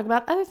says, let's talk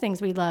about other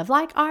things we love,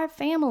 like our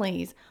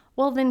families.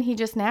 Well, then he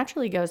just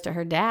naturally goes to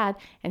her dad,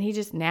 and he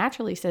just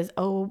naturally says,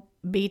 oh,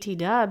 BT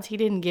Dubs, he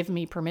didn't give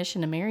me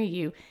permission to marry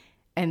you.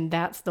 And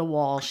that's the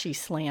wall she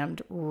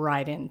slammed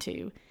right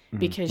into,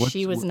 because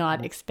she was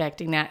not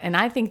expecting that. And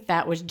I think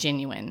that was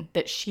genuine,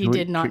 that she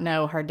did not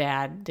know her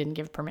dad didn't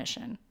give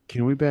permission.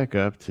 Can we back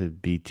up to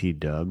BT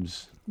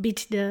Dubs?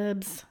 BT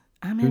Dubs.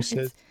 I mean, who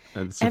says,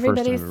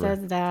 everybody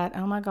says that.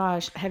 Oh my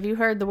gosh. Have you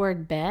heard the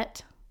word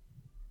bet?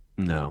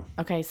 No.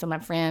 Okay, so my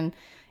friend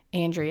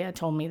Andrea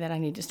told me that I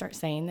need to start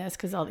saying this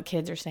because all the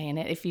kids are saying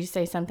it. If you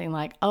say something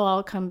like, oh,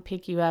 I'll come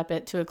pick you up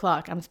at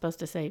 2:00, I'm supposed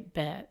to say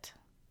bet.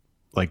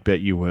 Like bet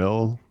you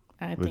will?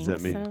 What does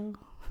that mean?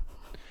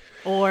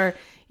 Or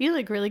you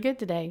look really good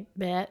today,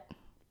 bet.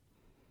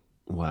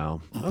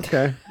 Wow.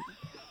 Okay.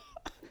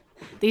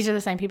 These are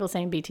the same people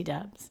saying BT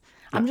Dubs.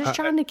 I'm just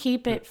trying to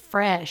keep it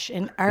fresh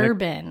and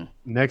urban.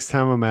 Next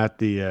time I'm at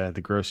the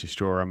grocery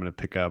store, I'm going to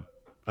pick up,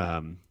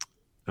 I'm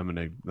going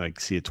to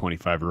see a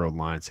 25-year-old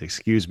line and say,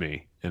 excuse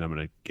me. And I'm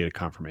going to get a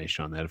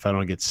confirmation on that. If I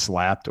don't get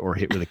slapped or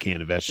hit with a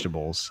can of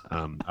vegetables,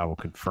 I will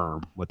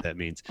confirm what that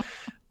means.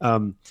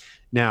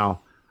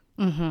 Now,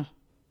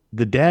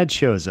 the dad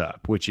shows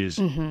up, which is,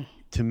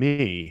 to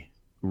me,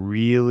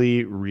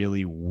 really,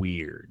 really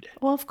weird.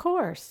 Well, of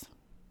course.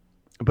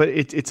 But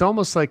it's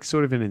almost like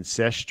sort of an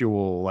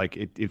incestual, like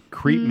it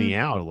creeped me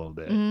out a little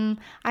bit.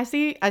 I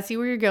see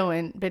where you're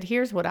going, but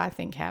here's what I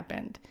think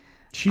happened.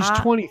 She's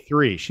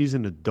 23. She's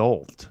an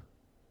adult.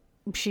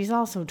 She's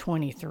also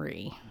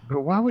 23.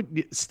 But why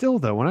would still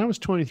though? When I was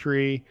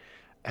 23,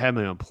 I had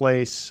my own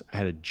place. I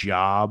had a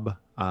job.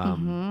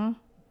 I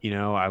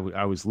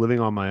was living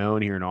on my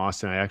own here in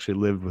Austin. I actually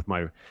lived with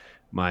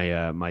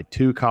my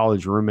two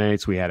college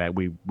roommates.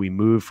 We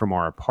moved from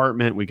our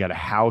apartment. We got a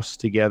house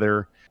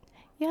together.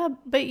 Yeah,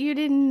 but you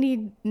didn't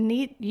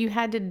need you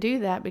had to do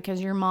that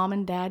because your mom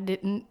and dad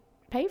didn't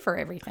pay for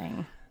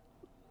everything.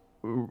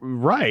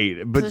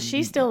 Right, but so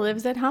she still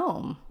lives at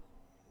home.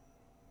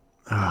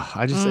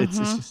 It's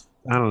just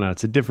I don't know.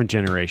 It's a different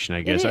generation,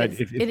 I guess. is.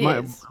 If It my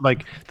is.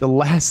 like the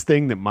last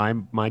thing that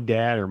my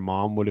dad or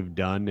mom would have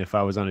done if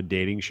I was on a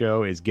dating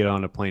show is get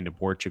on a plane to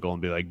Portugal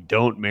and be like,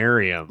 "Don't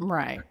marry him."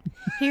 Right.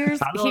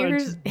 Here's I don't know,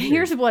 it's just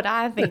here's what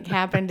I think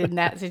happened in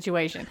that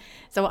situation.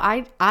 So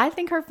I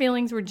think her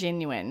feelings were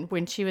genuine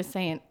when she was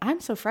saying, "I'm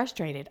so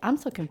frustrated. I'm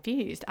so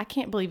confused. I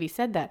can't believe he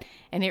said that."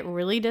 And it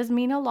really does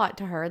mean a lot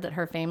to her that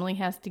her family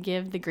has to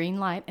give the green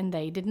light and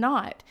they did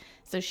not.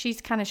 So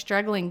she's kind of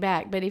struggling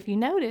back. But if you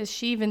notice,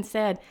 she even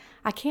said,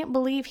 "I can't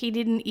believe he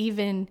didn't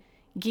even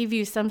give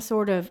you some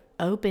sort of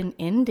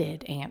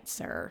open-ended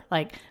answer,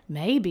 like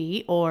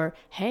maybe, or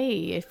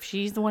hey, if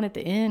she's the one at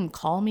the end,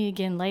 call me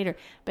again later."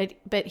 But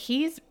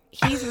he's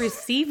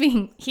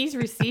receiving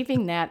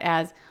that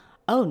as,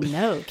 oh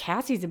no,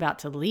 Cassie's about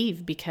to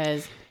leave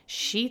because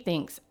she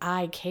thinks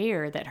I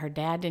care that her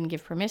dad didn't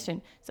give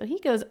permission. So he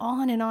goes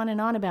on and on and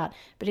on about,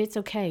 but it's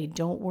okay,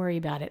 don't worry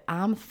about it,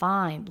 I'm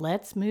fine,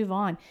 let's move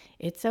on,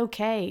 it's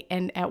okay.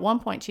 And at one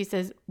point she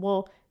says,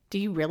 well, do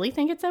you really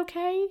think it's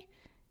okay?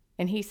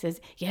 And he says,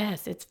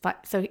 yes, it's fine.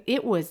 So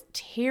it was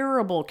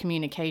terrible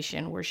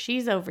communication where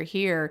she's over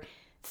here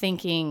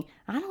thinking,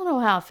 I don't know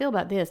how I feel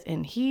about this.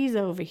 And he's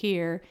over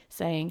here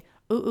saying,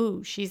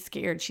 ooh, she's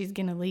scared. She's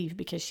going to leave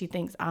because she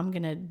thinks I'm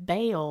going to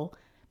bail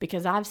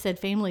because I've said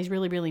family is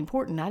really, really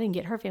important. I didn't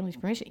get her family's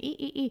permission.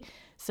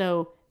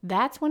 So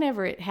that's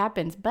whenever it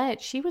happens. But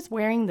she was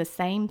wearing the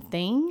same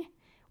thing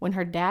when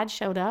her dad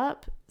showed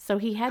up. So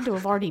he had to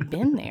have already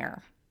been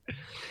there.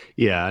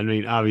 Yeah, I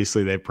mean,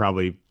 obviously they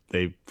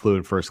flew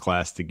in first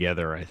class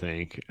together, I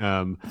think.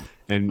 And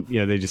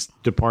they just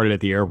departed at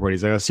the airport.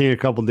 He's like, I'll see you in a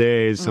couple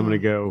days. I'm gonna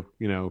go.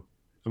 I'm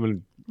gonna.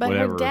 But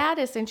whatever. her dad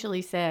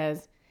essentially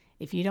says,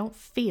 if you don't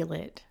feel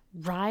it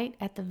right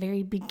at the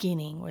very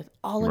beginning with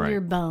all of Right.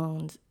 your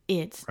bones,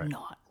 it's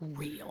not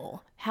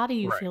real. How do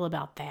you Right. feel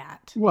about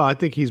that? Well, I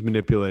think he's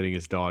manipulating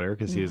his daughter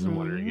because he doesn't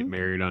want her to get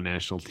married on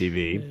national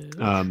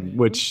TV,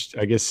 which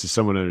I guess is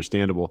somewhat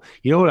understandable.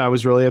 You know what I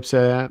was really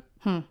upset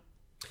at?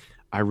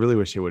 I really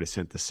wish they would have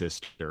sent the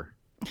sister.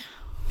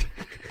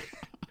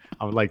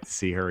 I would like to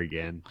see her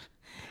again.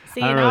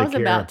 See, I don't and I really was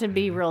care. about to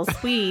be real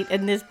sweet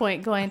at this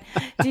point going,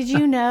 did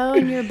you know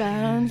in your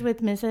bones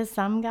with Mrs.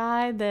 Some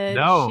Guy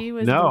that she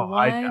was the one?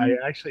 I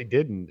actually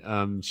didn't.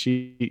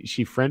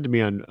 She friended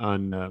me on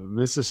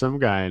Mrs. Some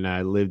Guy, and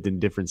I lived in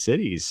different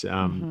cities.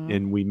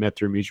 And we met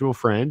through a mutual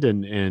friend,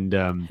 and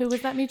Who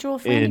was that mutual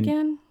friend and-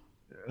 again?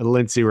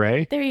 Lindsay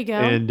Ray. There you go.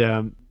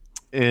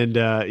 And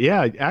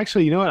yeah,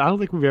 actually, you know what? I don't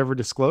think we've ever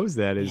disclosed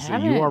that. Is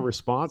that you are haven't.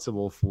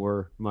 responsible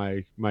for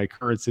my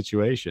current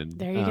situation.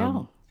 There you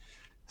go.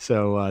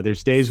 So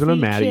there's days when I'm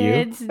mad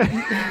kids, at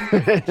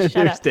you. Shut There's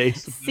up.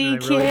 days See,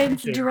 when I really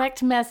kids, care.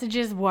 direct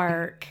messages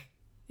work.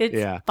 It's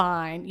Yeah.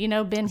 fine.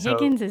 Ben So-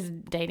 Higgins is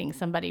dating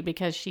somebody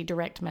because she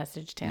direct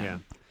messaged him. Yeah.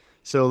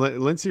 So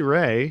Lindsay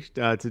Ray,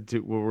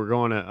 we're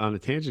going on a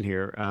tangent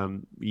here.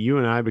 You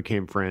and I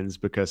became friends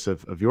because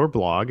of your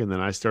blog, and then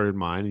I started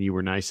mine, and you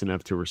were nice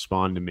enough to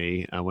respond to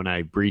me when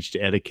I breached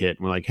etiquette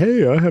and were like,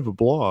 "Hey, I have a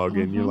blog,"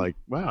 and you're like,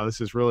 "Wow, this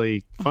is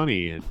really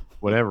funny," and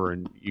whatever.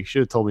 And you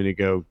should have told me to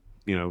go.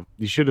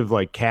 You should have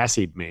like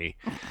Cassied me,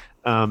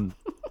 and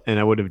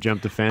I would have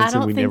jumped the fence. I and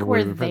don't we think never would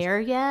we're have been there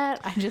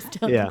yet. I just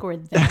don't Yeah. think we're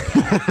there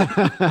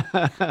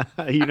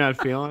yet. You're not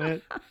feeling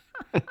it?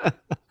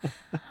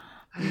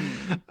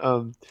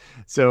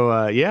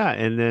 Yeah,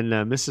 and then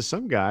Mrs.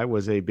 Some Guy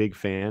was a big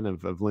fan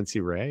of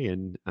Lindsay Ray,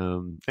 and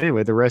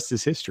anyway, the rest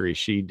is history.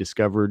 She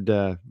discovered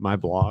my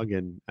blog,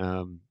 and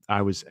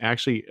I was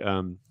actually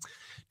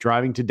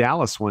driving to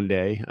Dallas one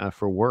day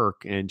for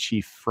work, and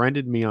she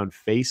friended me on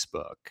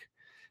Facebook,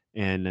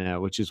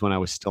 and which is when I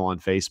was still on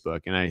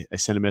Facebook, and I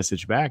sent a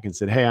message back and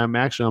said, "Hey, I'm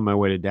actually on my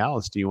way to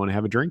Dallas. Do you want to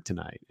have a drink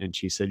tonight?" And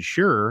she said,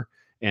 "Sure,"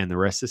 and the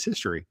rest is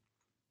history.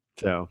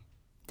 So.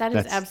 That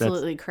is That's-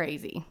 absolutely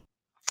crazy.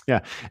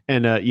 Yeah,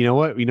 and you know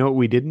what? You know what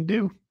we didn't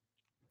do?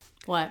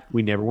 What?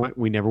 We never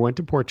went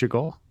to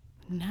Portugal.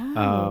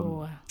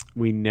 No.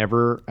 We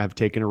never have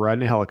taken a ride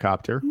in a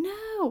helicopter.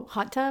 No.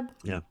 Hot tub?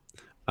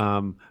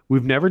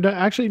 We've never done.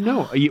 Actually,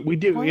 no. We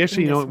do. What We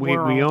actually, in you know, this we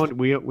world? owned.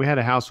 We had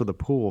a house with a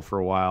pool for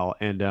a while,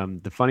 and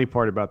the funny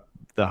part about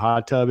the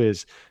hot tub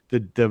is the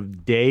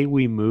day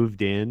we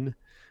moved in,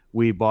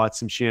 we bought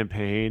some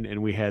champagne,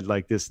 and we had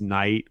like this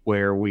night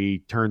where we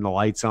turned the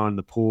lights on in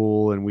the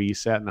pool, and we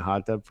sat in the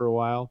hot tub for a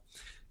while.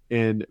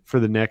 And for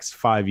the next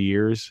 5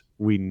 years,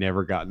 we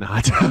never got in the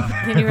hot tub.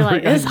 Then you were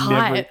like, I it's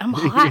hot. I'm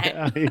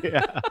hot.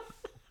 Yeah.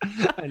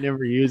 I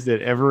never used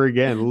it ever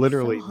again.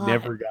 Literally hot.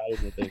 never got in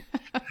the thing.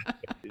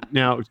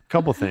 Now, a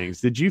couple things.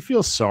 Did you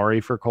feel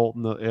sorry for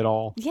Colton at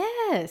all?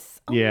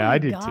 Yes. Oh Yeah, my I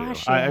did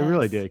gosh, too. I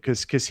really yes. did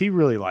because he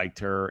really liked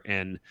her,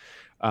 and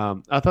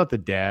I thought the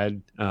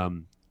dad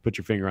put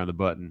your finger on the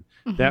button.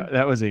 Mm-hmm.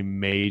 That was a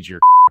major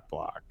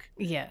block.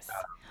 Yes.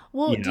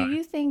 Well, you do know.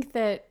 you think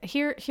that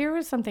here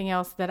was something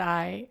else that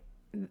I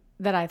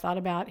thought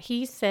about?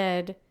 He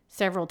said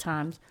several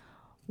times,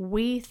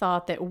 we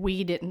thought that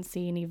we didn't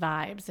see any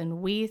vibes,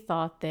 and we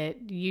thought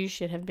that you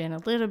should have been a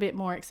little bit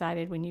more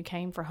excited when you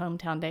came for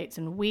hometown dates,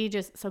 and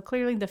so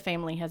clearly the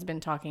family has been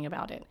talking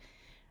about it.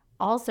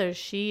 Also,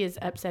 she is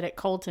upset at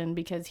Colton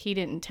because he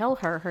didn't tell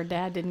her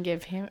dad didn't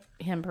give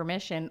him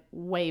permission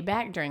way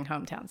back during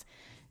hometowns.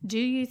 Do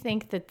you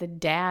think that the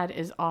dad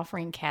is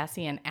offering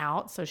Cassie an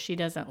out so she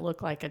doesn't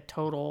look like a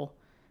total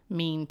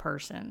mean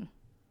person?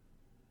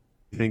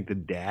 You think the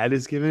dad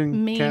is giving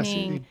Cassie?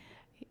 Meaning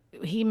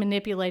he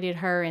manipulated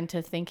her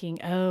into thinking,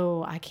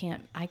 "Oh, I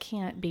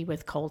can't be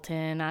with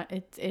Colton.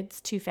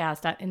 It's too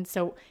fast." And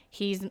so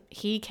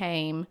he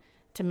came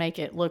to make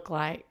it look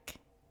like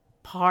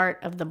part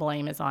of the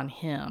blame is on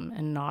him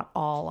and not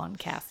all on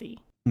Cassie.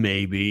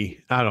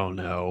 Maybe. I don't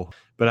know.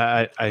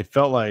 But I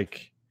felt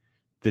like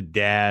the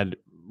dad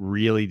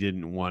really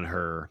didn't want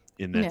her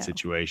in that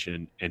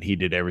situation, and he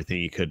did everything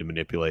he could to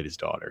manipulate his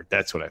daughter.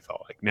 That's what I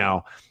felt like.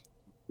 Now,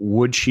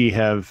 would she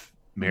have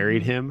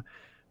married him?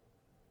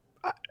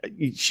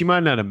 She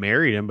might not have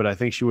married him, but I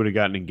think she would have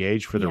gotten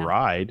engaged for the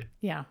ride.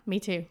 Yeah, me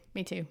too.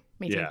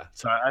 Yeah.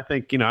 So I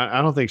think,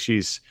 I don't think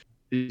she's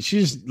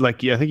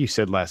like, I think you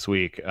said last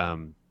week,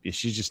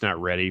 she's just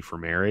not ready for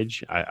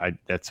marriage.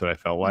 That's what I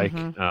felt like.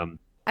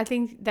 I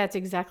think that's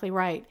exactly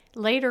right.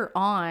 Later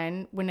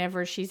on,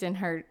 whenever she's in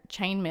her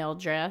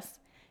chainmail dress,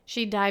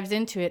 she dives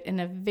into it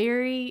in a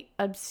very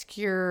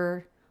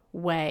obscure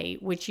way,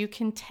 which you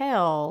can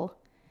tell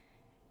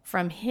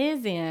from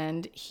his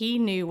end, he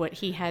knew what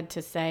he had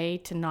to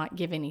say to not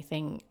give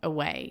anything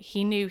away.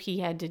 He knew he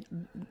had to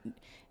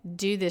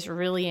do this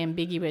really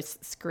ambiguous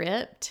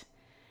script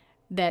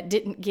that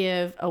didn't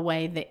give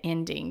away the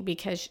ending,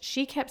 because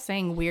she kept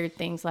saying weird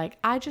things like,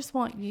 I just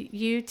want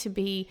you to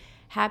be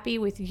happy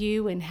with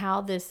you and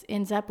how this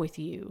ends up with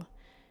you.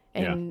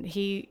 And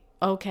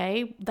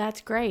okay,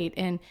 that's great.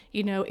 And,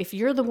 if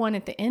you're the one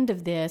at the end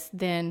of this,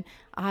 then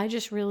I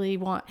just really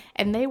want...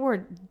 And they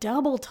were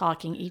double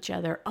talking each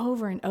other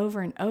over and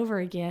over and over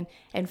again.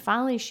 And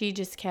finally, she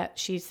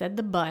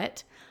said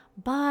but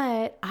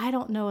I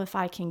don't know if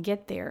I can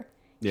get there.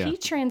 Yeah. He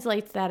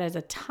translates that as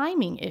a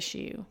timing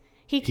issue.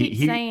 He keeps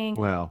saying,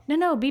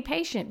 no, be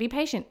patient.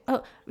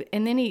 Oh,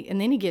 and then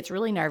he gets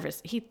really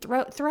nervous. He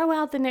throw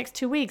out the next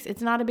 2 weeks.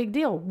 It's not a big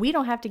deal. We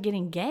don't have to get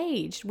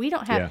engaged. We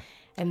don't have... Yeah.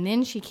 And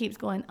then she keeps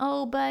going,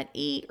 and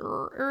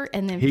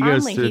then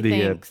finally he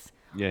thinks...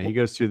 he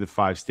goes through the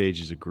 5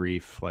 stages of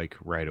grief, like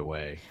right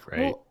away,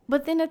 right? Well,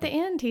 but then at the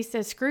end, he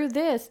says, screw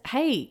this.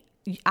 Hey,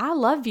 I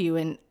love you,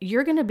 and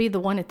you're going to be the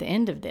one at the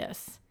end of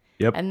this.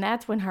 Yep. And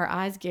that's when her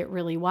eyes get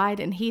really wide,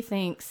 and he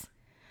thinks,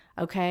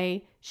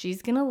 okay,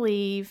 she's going to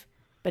leave,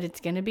 but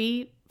it's going to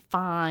be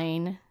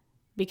fine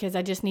because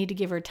I just need to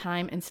give her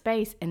time and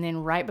space. And then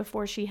right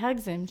before she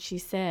hugs him, she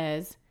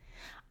says...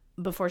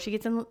 Before she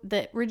gets in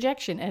the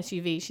rejection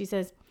SUV, she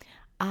says,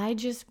 I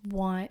just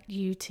want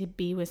you to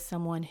be with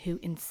someone who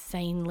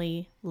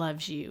insanely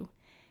loves you.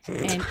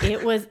 And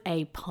it was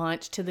a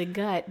punch to the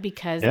gut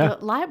because the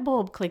light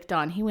bulb clicked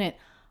on. He went,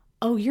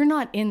 oh, you're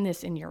not in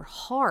this in your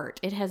heart.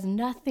 It has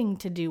nothing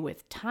to do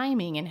with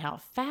timing and how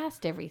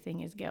fast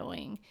everything is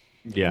going.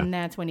 Yeah. And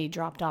that's when he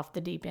dropped off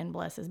the deep end,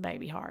 bless his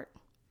baby heart.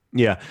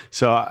 Yeah.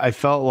 So I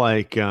felt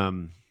like...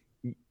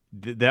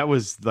 that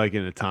was like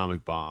an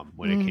atomic bomb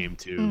when it came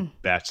to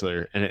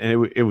Bachelor, and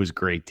it was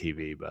great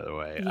TV, by the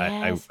way.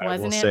 Yes,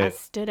 wasn't it? I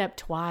stood up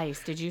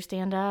twice. Did you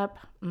stand up?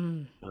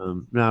 No,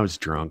 I was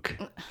drunk.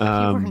 You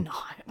were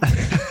not.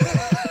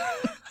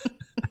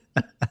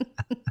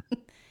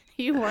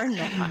 You were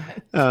not.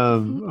 A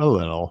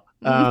little.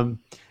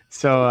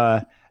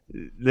 So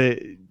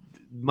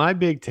my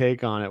big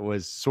take on it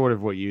was sort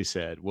of what you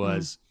said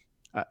was,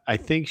 I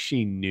think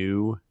she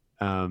knew.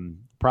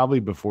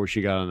 Probably before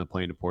she got on the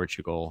plane to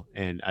Portugal,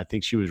 and I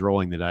think she was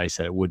rolling the dice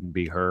that it wouldn't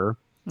be her.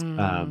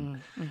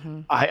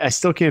 I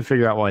still can't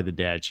figure out why the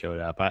dad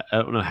showed up. I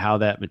don't know how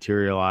that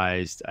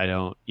materialized. I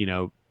don't,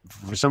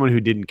 for someone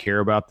who didn't care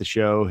about the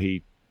show,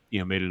 he,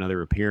 made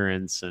another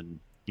appearance and,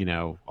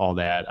 all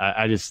that.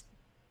 I just,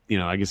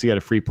 I guess he got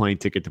a free plane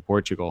ticket to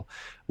Portugal.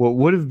 What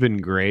would have been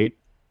great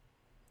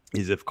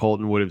is if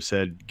Colton would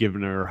have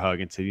given her a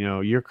hug and said,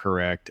 you're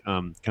correct.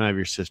 Can I have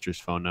your sister's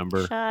phone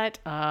number? Shut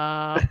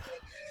up.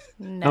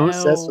 No. I'm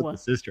obsessed with the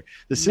sister.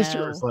 The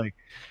sister is like,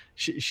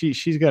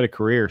 she's got a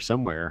career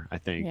somewhere, I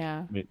think.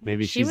 Yeah.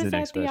 Maybe she's the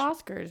next She was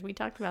at the Oscars. We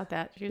talked about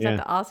that. She was at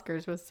the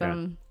Oscars with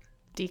some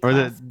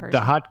D-class person.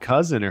 The hot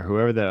cousin or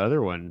whoever that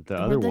other one,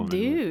 other woman. The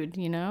dude,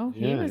 He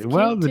was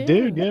the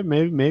dude,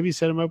 maybe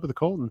set him up with a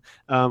Colton.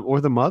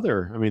 Or the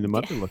mother. I mean, the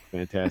mother looked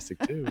fantastic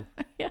too.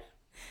 Yeah.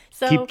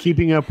 So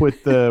keeping up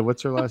with the,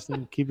 what's her last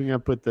name? Keeping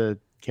up with the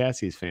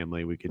Cassie's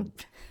family. We could...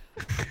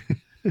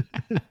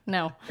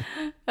 No.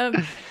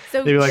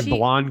 So they were like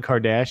blonde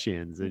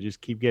Kardashians. They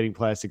just keep getting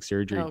plastic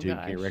surgery until you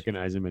can't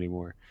recognize them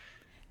anymore.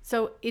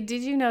 So did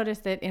you notice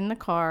that in the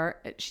car,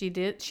 she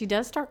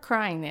does start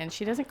crying then?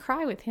 She doesn't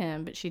cry with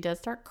him, but she does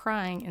start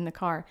crying in the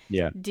car.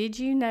 Yeah. Did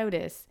you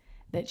notice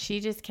that she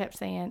just kept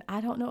saying,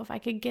 I don't know if I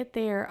could get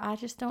there. I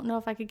just don't know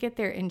if I could get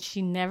there. And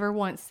she never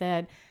once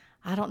said,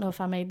 I don't know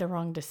if I made the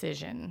wrong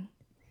decision.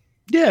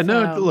 Yeah,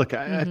 no, look,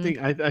 I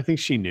think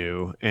she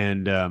knew.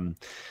 And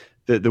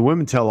the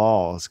women tell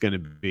all is going to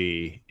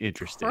be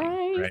interesting.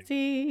 Right?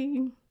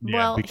 Crazy. Yeah,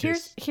 Well,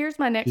 because here's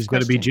my next she's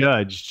going to question. be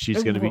judged.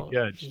 She's going to be Well,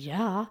 judged.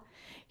 Yeah.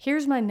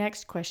 Here's my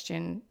next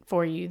question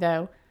for you,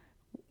 though.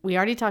 We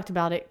already talked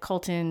about it.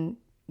 Colton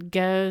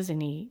goes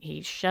and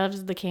he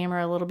shoves the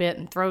camera a little bit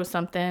and throws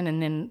something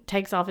and then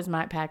takes off his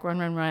mic pack,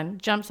 run,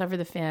 jumps over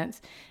the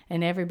fence,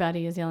 and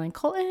everybody is yelling,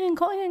 Colton,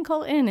 Colton,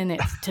 Colton, and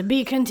it's to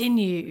be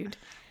continued.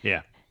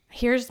 Yeah.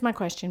 Here's my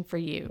question for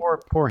you.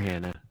 Poor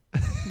Hannah.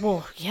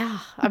 Well, yeah,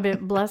 I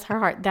mean, bless her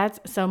heart.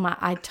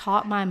 I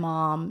taught my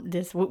mom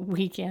this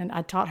weekend.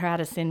 I taught her how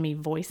to send me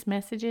voice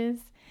messages,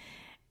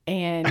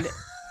 and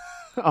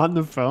On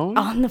the phone?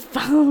 on the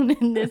phone.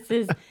 And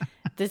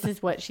this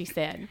is what she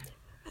said.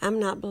 I'm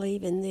not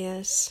believing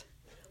this.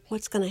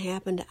 What's going to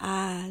happen to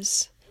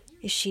Oz?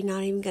 Is she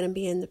not even going to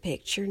be in the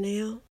picture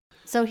now?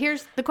 So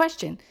here's the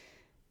question.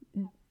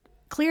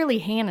 Clearly,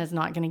 Hannah's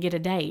not going to get a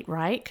date,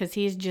 right? Because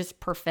he's just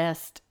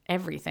professed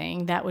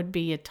everything. That would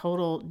be a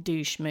total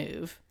douche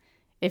move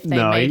if they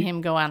made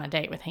him go on a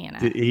date with Hannah.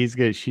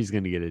 She's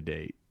going to get a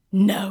date.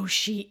 No,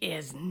 she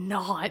is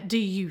not. Do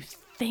you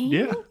think?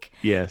 Yeah.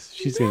 Yes,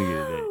 she's going to get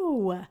a date.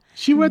 No.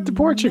 She went to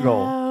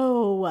Portugal.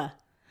 No.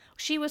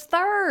 She was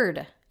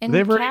third. And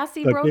They've already-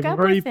 Cassie look, broke they've up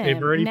already- with him.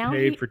 They've already Now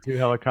paid for 2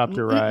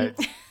 helicopter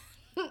rides.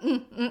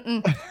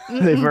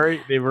 They've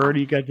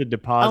already got the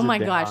deposit. Oh my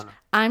down. gosh.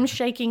 I'm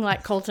shaking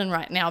like Colton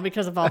right now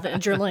because of all the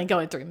adrenaline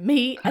going through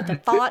me at the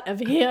thought of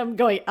him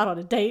going out on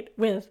a date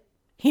with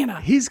Hannah.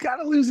 He's got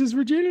to lose his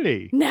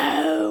virginity.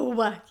 No.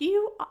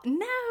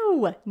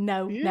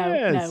 No.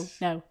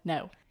 Yes.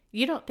 No.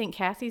 You don't think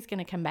Cassie's going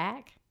to come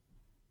back?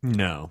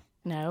 No.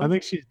 No. I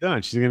think she's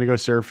done. She's going to go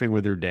surfing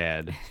with her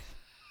dad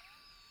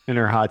and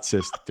her hot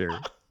sister.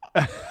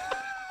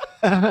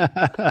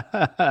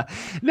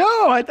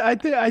 No,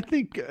 I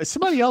think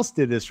somebody else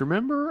did this.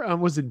 Remember,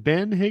 was it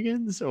Ben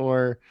Higgins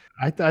or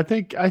I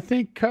think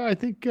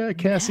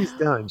Cassie's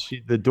done.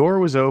 The door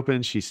was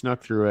open. She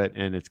snuck through it,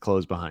 and it's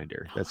closed behind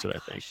her. That's what I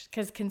think.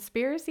 Because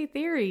conspiracy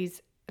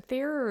theorists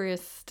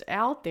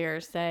out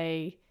there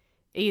say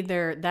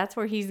either that's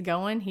where he's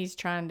going, he's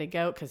trying to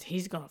go because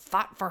he's going to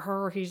fight for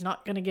her, he's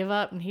not going to give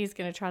up, and he's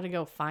going to try to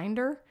go find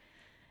her.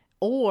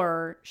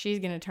 Or she's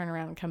going to turn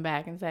around and come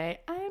back and say,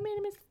 I made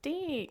a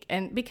mistake.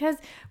 And because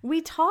we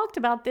talked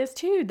about this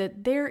too,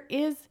 that there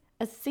is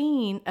a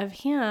scene of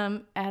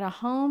him at a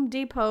Home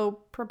Depot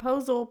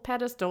proposal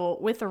pedestal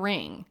with a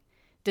ring.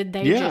 Did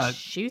they just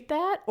shoot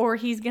that? Or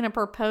he's going to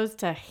propose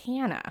to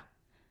Hannah?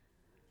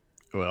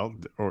 Well,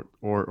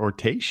 or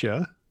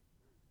Tasha.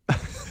 I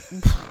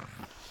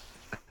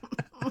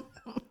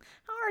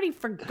already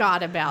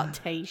forgot about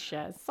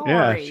Tasha.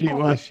 Sorry.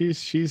 Yeah,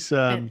 she's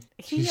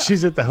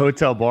at the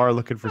hotel bar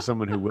looking for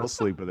someone who will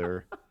sleep with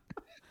her.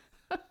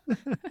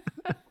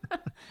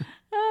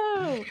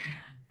 Oh,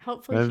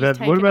 hopefully she's What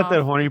taken about off.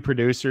 that horny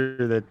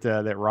producer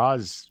that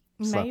Roz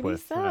slept Maybe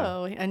with?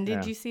 so. And did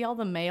yeah. you see all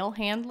the mail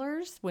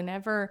handlers?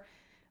 Whenever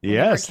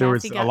Yes, there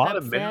was Cassie a got lot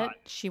of upset, mail.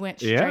 she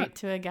went Yeah. straight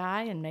to a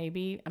guy, and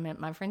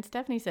my friend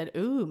Stephanie said,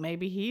 "Ooh,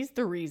 maybe he's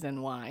the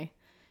reason why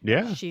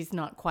Yeah, she's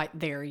not quite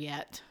there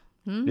yet."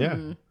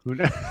 yeah. Who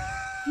knows?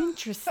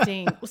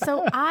 Interesting.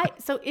 So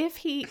if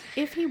he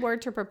were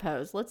to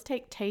propose, let's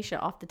take Tasha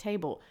off the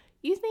table.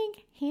 You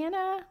think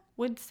Hannah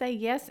would say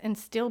yes and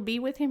still be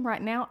with him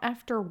right now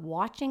after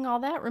watching all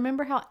that?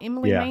 Remember how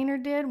Emily Yeah.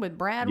 Maynard did with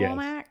Brad Yes.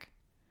 Womack?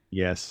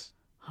 Yes,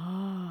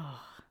 Oh,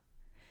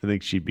 I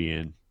think she'd be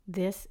in.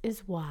 this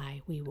is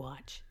why we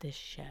watch this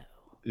show.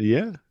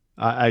 Yeah,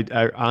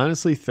 I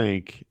honestly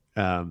think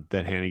that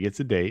Hannah gets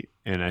a date,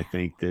 and I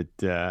think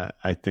that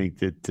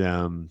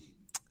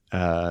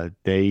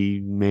they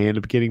may end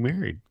up getting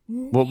married.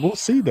 Well, we'll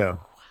see though.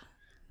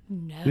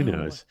 No. Who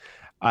knows?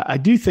 I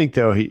do think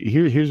though.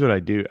 Here's what I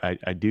do.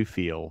 I do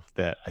feel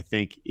that I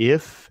think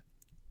if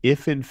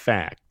in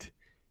fact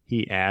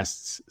he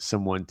asks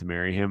someone to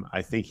marry him,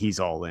 I think he's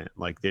all in.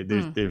 Like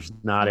there's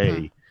not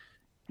a,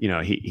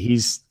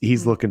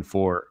 he's looking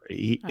for.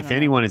 If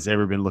anyone has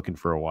ever been looking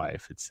for a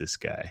wife, it's this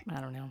guy. I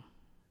don't know.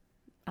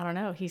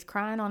 He's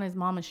crying on his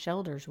mama's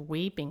shoulders,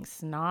 weeping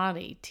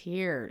snotty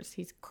tears.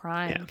 He's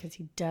crying because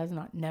he does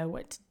not know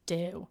what to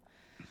do.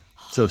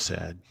 So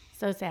sad.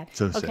 So sad.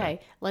 So sad. Okay,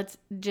 let's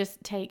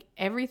just take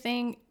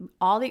everything,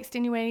 all the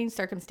extenuating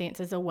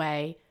circumstances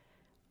away.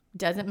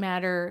 Doesn't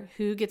matter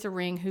who gets a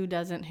ring, who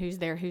doesn't, who's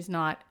there, who's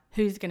not,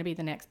 who's going to be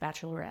the next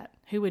bachelorette.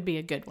 Who would be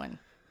a good one?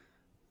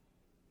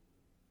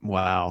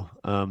 Wow.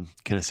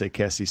 Can I say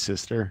Cassie's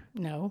sister?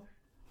 No.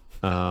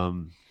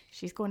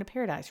 She's going to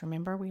paradise,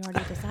 remember? We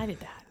already decided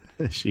that.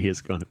 She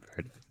is going to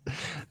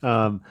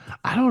paradise.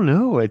 I don't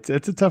know. It's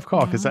a tough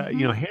call because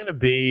Hannah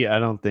B. I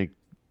don't think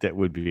that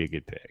would be a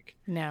good pick.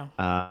 No.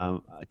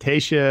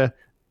 Tasha,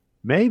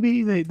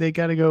 maybe they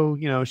got to go.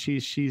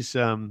 She's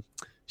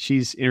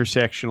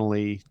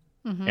intersectionally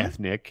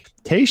ethnic.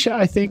 Tasha,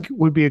 I think,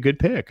 would be a good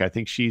pick. I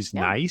think she's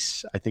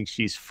nice. I think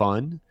she's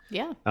fun.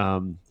 Yeah.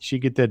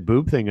 She'd get that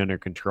boob thing under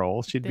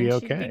control. She'd be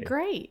okay. She'd be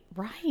great.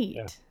 Right.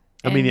 Yeah.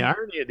 I mean, And-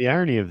 the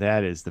irony of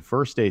that is the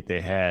first date they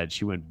had,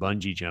 she went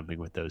bungee jumping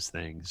with those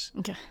things.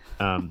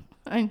 Um,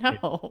 I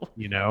know.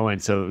 you know,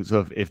 and so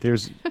if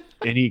there's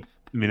any,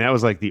 I mean, that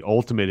was like the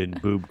ultimate in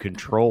boob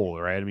control,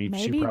 right? I mean,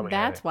 Maybe she probably had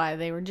that's why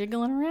they were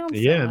jiggling around.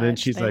 yeah, so and then much.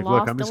 she's They like, "Look,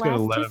 lost I'm just gonna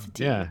let him."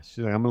 elasticity. Yeah, she's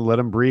like, "I'm gonna let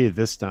him breathe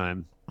this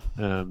time."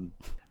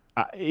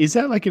 Is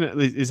that like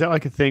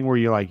a thing where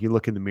you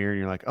look in the mirror and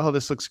you're like, "Oh,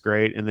 this looks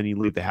great," and then you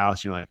leave the house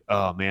and you're like,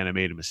 "Oh man, I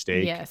made a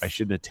mistake. Yes. I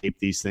shouldn't have taped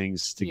these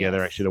things together.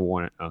 I Yes. should have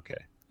worn it." Okay,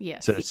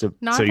 Yes. so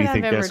Not so that you I've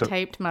think ever that's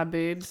taped my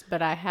boobs,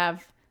 but I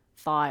have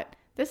thought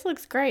this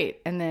looks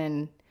great, and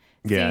then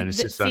Yeah, and it's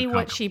just see what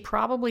uncomfortable. she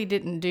probably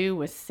didn't do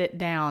was sit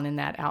down in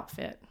that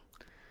outfit.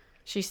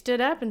 She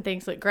stood up and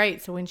things look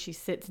great, so when she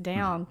sits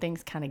down,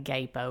 things kind of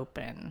gape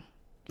open.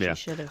 She Yeah.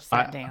 should have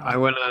sat down. I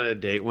went on a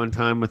date one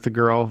time with the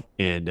girl,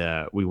 and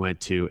we went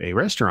to a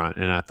restaurant,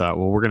 and I thought,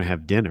 well, we're going to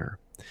have dinner.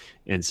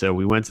 And so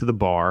we went to the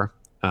bar,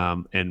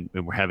 and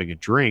we're having a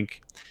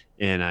drink.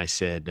 And I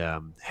said,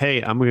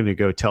 hey, I'm going to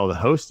go tell the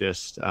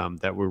hostess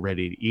that we're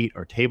ready to eat.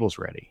 Our table's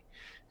ready.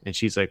 And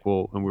she's like,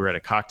 well, and we were at a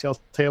cocktail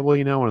table,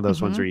 you know, one of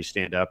those ones where you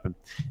stand up.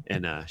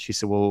 And she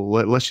said, well,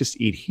 let's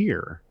just eat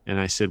here. And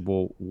I said,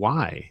 well,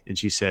 why? And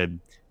she said,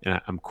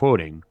 and I'm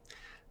quoting,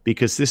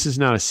 because this is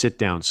not a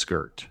sit-down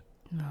skirt.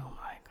 Oh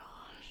my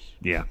gosh.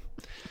 Yeah.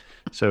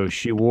 So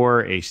she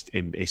wore a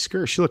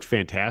skirt. She looked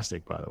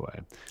fantastic, by the way.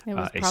 It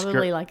was a probably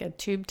skirt- like a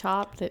tube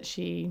top that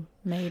she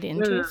made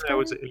into No, a no, skirt. no,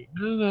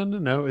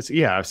 it was,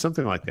 no. It's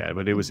something like that.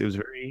 But it was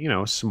very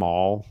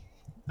small.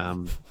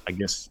 I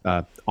guess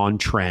on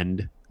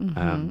trend,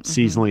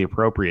 seasonally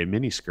appropriate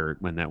mini skirt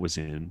when that was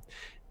in.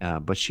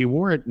 But she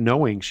wore it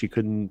knowing she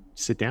couldn't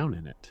sit down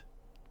in it.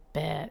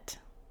 Bet.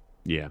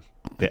 Yeah.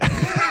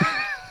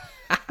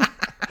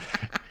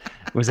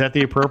 Was that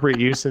the appropriate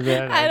use of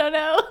that? I don't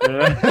know.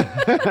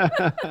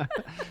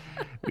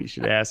 We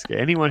should ask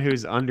anyone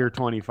who's under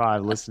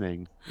 25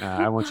 listening.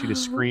 I want you to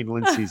screen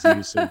Lindsay's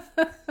use of.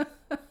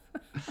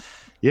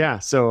 Yeah,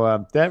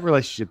 so that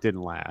relationship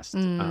didn't last.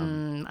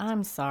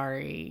 I'm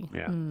sorry.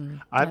 Yeah,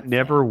 I've that's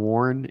never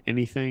worn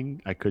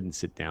anything I couldn't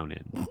sit down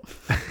in.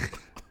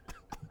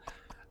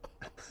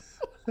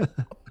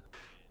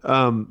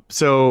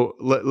 So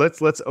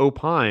let's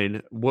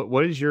opine.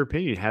 What is your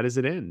opinion? How does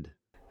it end?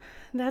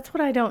 That's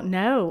what I don't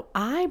know.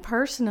 I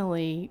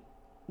personally,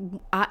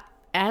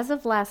 as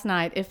of last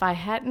night, if I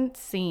hadn't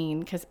seen,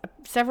 because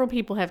several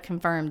people have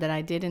confirmed that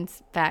I did in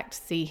fact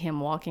see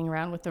him walking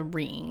around with a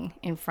ring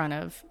in front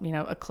of,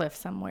 a cliff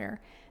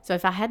somewhere. So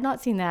if I had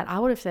not seen that, I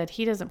would have said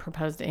he doesn't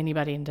propose to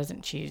anybody and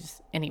doesn't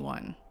choose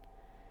anyone.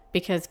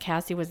 Because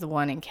Cassie was the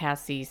one and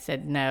Cassie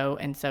said no,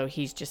 and so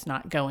he's just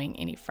not going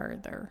any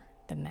further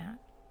than that.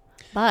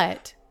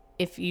 But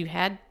if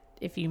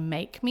you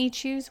make me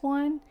choose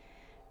one,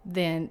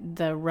 then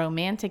the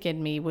romantic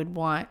in me would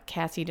want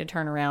Cassie to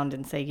turn around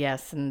and say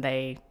yes, and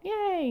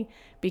yay,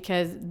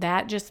 because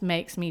that just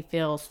makes me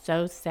feel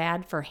so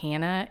sad for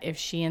Hannah if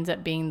she ends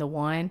up being the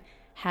one,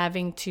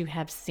 having to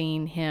have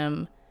seen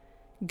him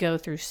go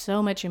through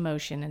so much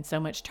emotion and so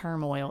much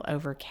turmoil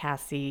over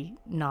Cassie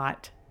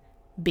not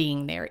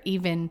being there,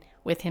 even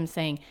with him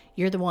saying,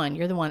 you're the one,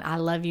 I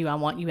love you, I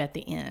want you at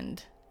the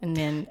end. And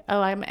then,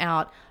 oh, I'm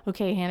out.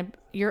 Okay, Hannah,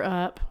 you're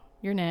up,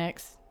 you're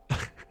next.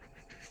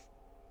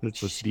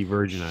 Let's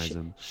de-virginize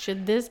him.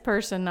 Should this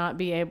person not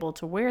be able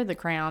to wear the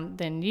crown,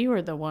 then you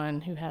are the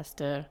one who has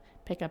to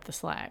pick up the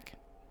slack.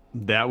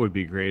 That would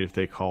be great if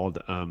they called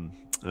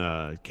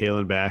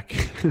Kaylin back,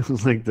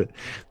 like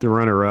the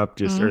runner-up,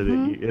 just or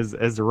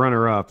as the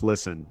runner-up.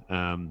 Listen,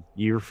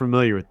 you're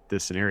familiar with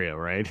this scenario,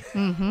 right?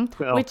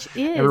 Well, Which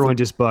is everyone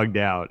just bugged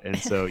out, and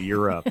so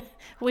you're up.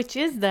 Which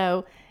is,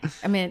 though,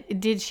 I mean,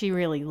 did she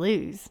really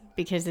lose?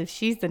 Because if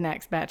she's the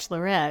next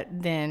bachelorette,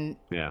 then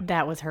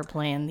that was her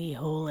plan the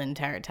whole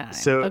entire time,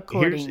 So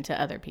according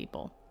to other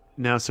people.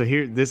 Now, so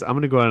I'm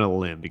going to go on a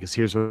limb because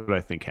here's what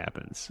I think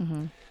happens.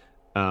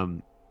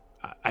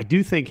 I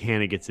do think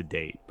Hannah gets a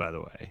date, by the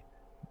way,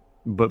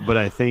 but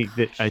I think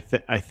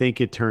that I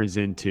think it turns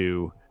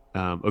into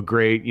a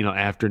great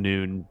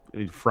afternoon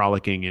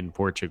frolicking in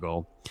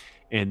Portugal,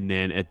 and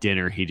then at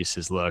dinner he just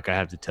says, "Look, I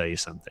have to tell you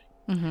something."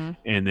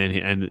 And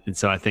then and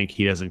so I think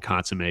he doesn't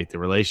consummate the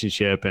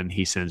relationship, and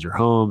he sends her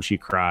home. She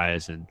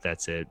cries, and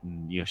that's it.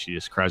 And she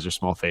just cries her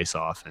small face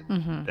off,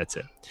 and that's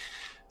it.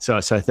 So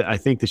I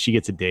think that she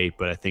gets a date,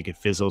 but I think it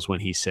fizzles when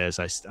he says,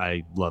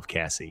 "I love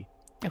Cassie."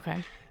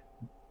 Okay.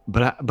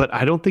 But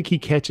I don't think he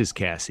catches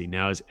Cassie.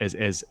 Now,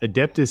 as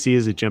adept as he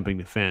is at jumping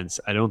the fence,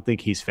 I don't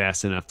think he's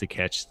fast enough to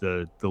catch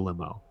the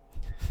limo.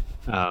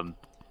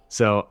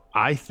 So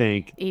I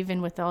think,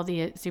 Even with all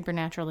the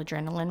supernatural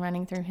adrenaline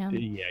running through him.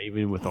 yeah,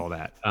 even with all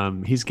that,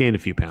 he's gained a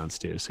few pounds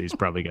too, so he's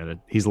probably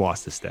he's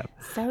lost a step.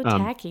 So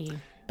tacky,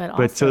 but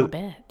also a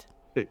bit.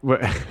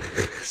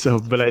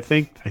 But I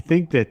think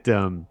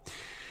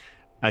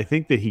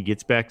that he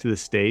gets back to the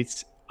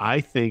States. I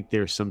think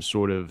there's some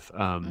sort of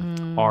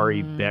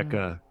Ari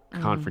Becca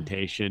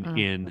confrontation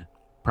in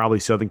probably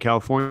Southern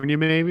California,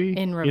 maybe.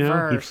 In He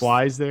reverse.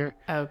 flies there.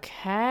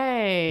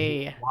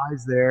 Okay. He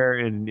flies there,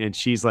 and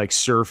she's like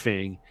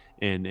surfing,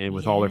 and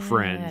with all her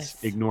friends,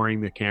 Yes.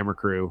 ignoring the camera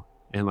crew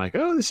and like,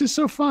 oh, this is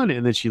so fun.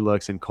 And then she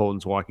looks and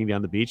Colton's walking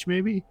down the beach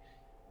maybe.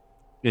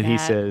 And he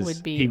That says,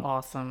 would be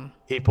awesome.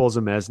 he pulls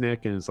a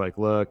Mesnick and is like,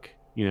 look,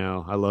 you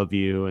know, I love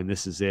you and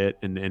this is it.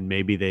 And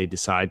maybe they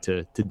decide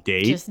to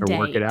date Just or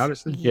work it date. out or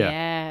something. Yeah.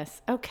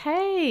 Yes.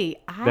 Okay.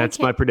 That's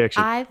my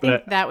prediction. I think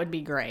But- that would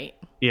be great.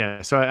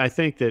 Yeah. So I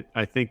think that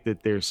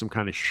there's some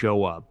kind of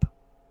show up,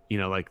 you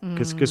know, like,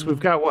 because we've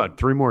got what,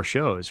 3 more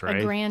shows,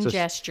 right? A grand So-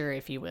 gesture,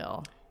 if you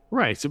will.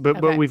 Right. So,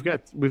 but Okay. we've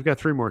got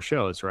 3 more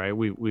shows, right?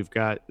 We've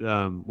got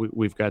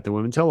we've got the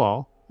Women Tell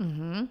All,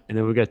 Mm-hmm. and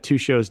then we've got 2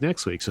 shows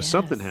next week. So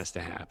something Yes. has to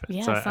happen.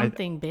 Yeah, So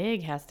something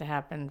big has to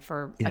happen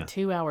for Yeah. a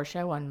 2-hour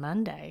show on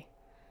Monday.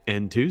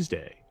 and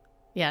Tuesday.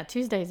 Yeah,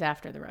 Tuesday's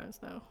after the Rose,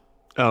 though.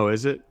 Oh,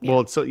 is it? Yeah.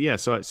 Well, so yeah,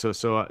 so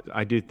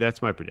I do.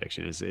 That's my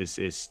prediction.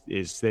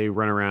 Is they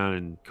run around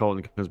and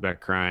Colton comes back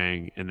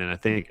crying, and then I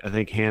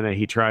think Hannah,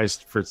 he tries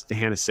for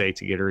Hannah's sake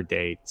to get her a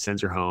date,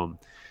 sends her home.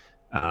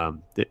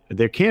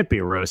 There can't be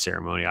a rose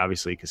ceremony,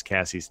 obviously, because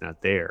Cassie's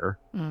not there,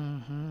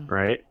 Mm-hmm.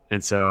 right?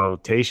 And so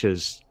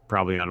Tayshia's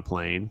probably on a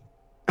plane.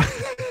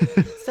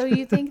 So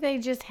you think they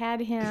just had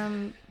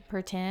him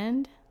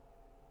pretend?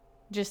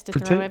 Just to throw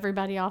Pretend-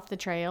 everybody off the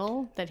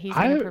trail that he's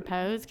I- going to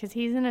propose? Because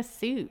he's in a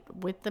suit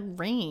with the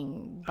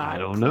ring by I a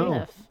don't know.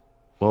 cliff.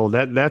 Well,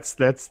 that's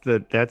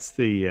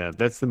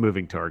the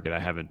moving target. I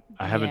haven't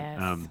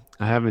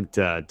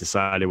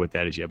decided what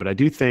that is yet, but I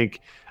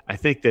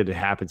think that it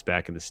happens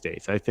back in the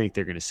States. I think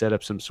they're going to set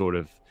up some sort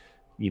of,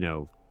 you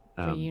know,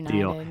 deal.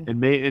 Reunited.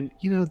 And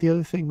you know, the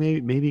other thing,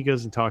 maybe he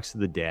goes and talks to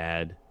the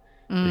dad,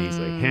 and he's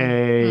like,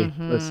 "Hey,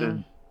 Mhm.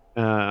 listen,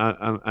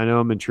 I know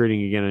I'm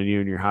intruding again on you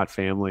and your hot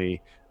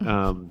family,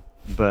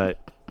 but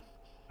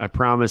I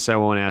promise I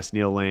won't ask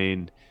Neil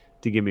Lane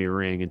to give me a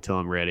ring until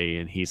I'm ready."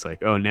 And he's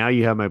like, "Oh, now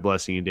you have my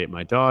blessing to date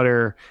my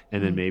daughter."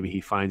 And then maybe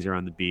he finds her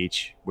on the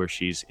beach where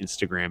she's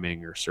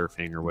Instagramming or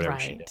surfing or whatever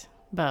she did. Right.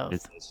 Both.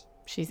 It's-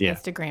 She's yeah.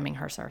 Instagramming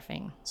her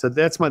surfing. So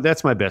that's my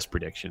best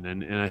prediction,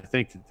 and I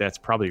think that's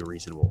probably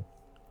reasonable.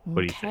 What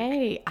do you think?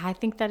 Okay, I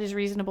think that is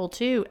reasonable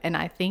too. And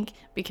I think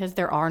because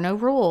there are no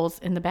rules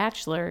in The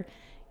Bachelor,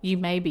 you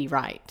may be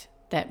right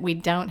that we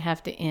don't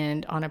have to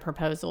end on a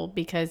proposal,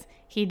 because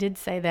he did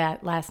say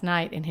that last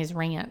night in his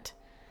rant.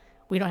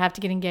 We don't have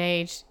to get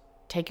engaged.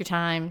 Take your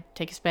time,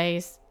 take your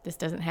space. This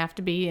doesn't have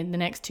to be in the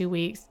next 2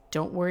 weeks.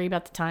 Don't worry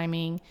about the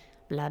timing,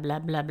 blah, blah,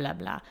 blah, blah,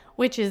 blah,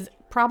 which is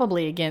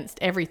probably against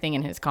everything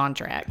in his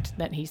contract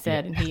that he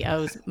said. And he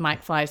owes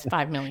Mike Fleiss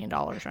 $5 million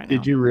right now.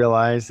 Did you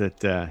realize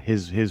that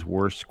his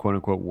worst, quote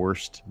unquote,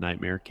 worst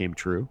nightmare came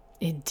true?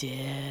 It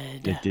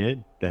did. It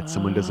did. That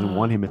someone doesn't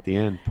want him at the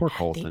end. Poor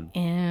Colton.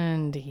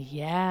 And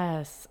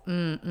yes.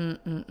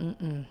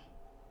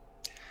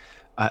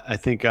 I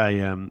think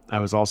I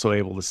was also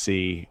able to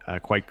see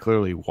quite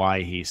clearly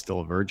why he's still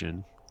a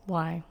virgin.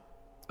 Why?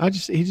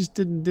 He just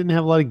didn't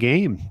have a lot of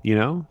game, you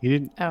know. He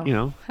didn't, Oh, you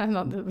know, I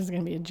thought that was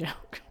going to be a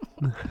joke.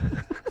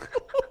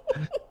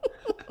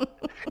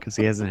 because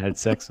he hasn't had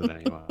sex with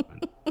anyone.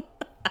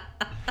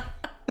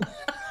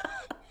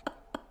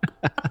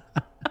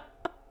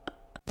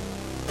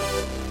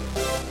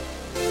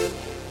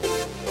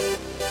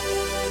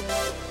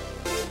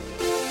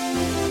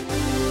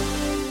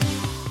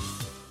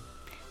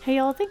 Hey,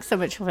 y'all, thanks so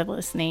much for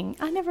listening.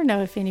 I never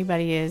know if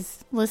anybody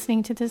is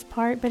listening to this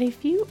part, but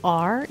if you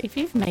are, if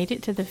you've made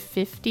it to the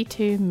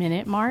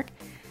 52-minute mark,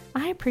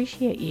 I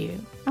appreciate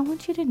you. I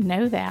want you to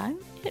know that.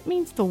 It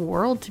means the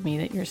world to me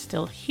that you're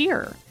still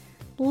here.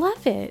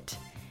 Love it.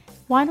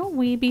 Why don't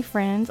we be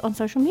friends on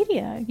social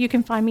media? You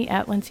can find me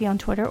at Lindsay on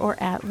Twitter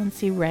or at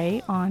Lindsay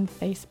Ray on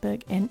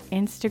Facebook and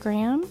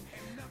Instagram.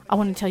 I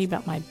want to tell you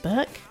about my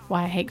book,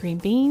 Why I Hate Green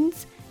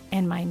Beans,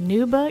 and my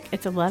new book.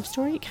 It's a love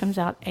story. It comes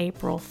out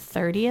April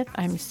 30th.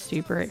 I'm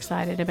super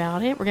excited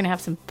about it. We're going to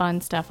have some fun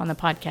stuff on the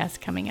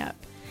podcast coming up.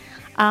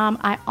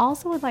 I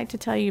also would like to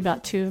tell you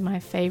about 2 of my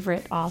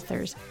favorite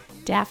authors,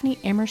 Daphne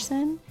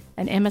Emerson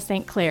and Emma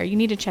St. Clair. You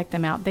need to check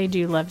them out. They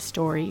do love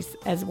stories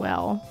as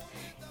well.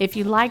 If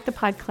you like the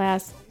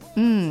podcast,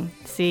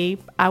 see,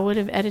 I would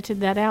have edited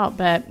that out,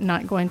 but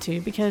not going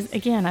to, because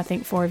again, I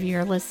think 4 of you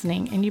are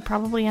listening and you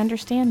probably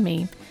understand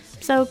me.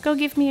 So go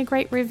give me a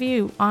great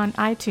review on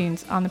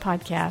iTunes on the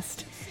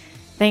podcast.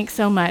 Thanks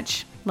so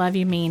much. Love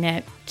you, mean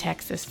it.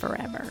 Texas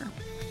forever.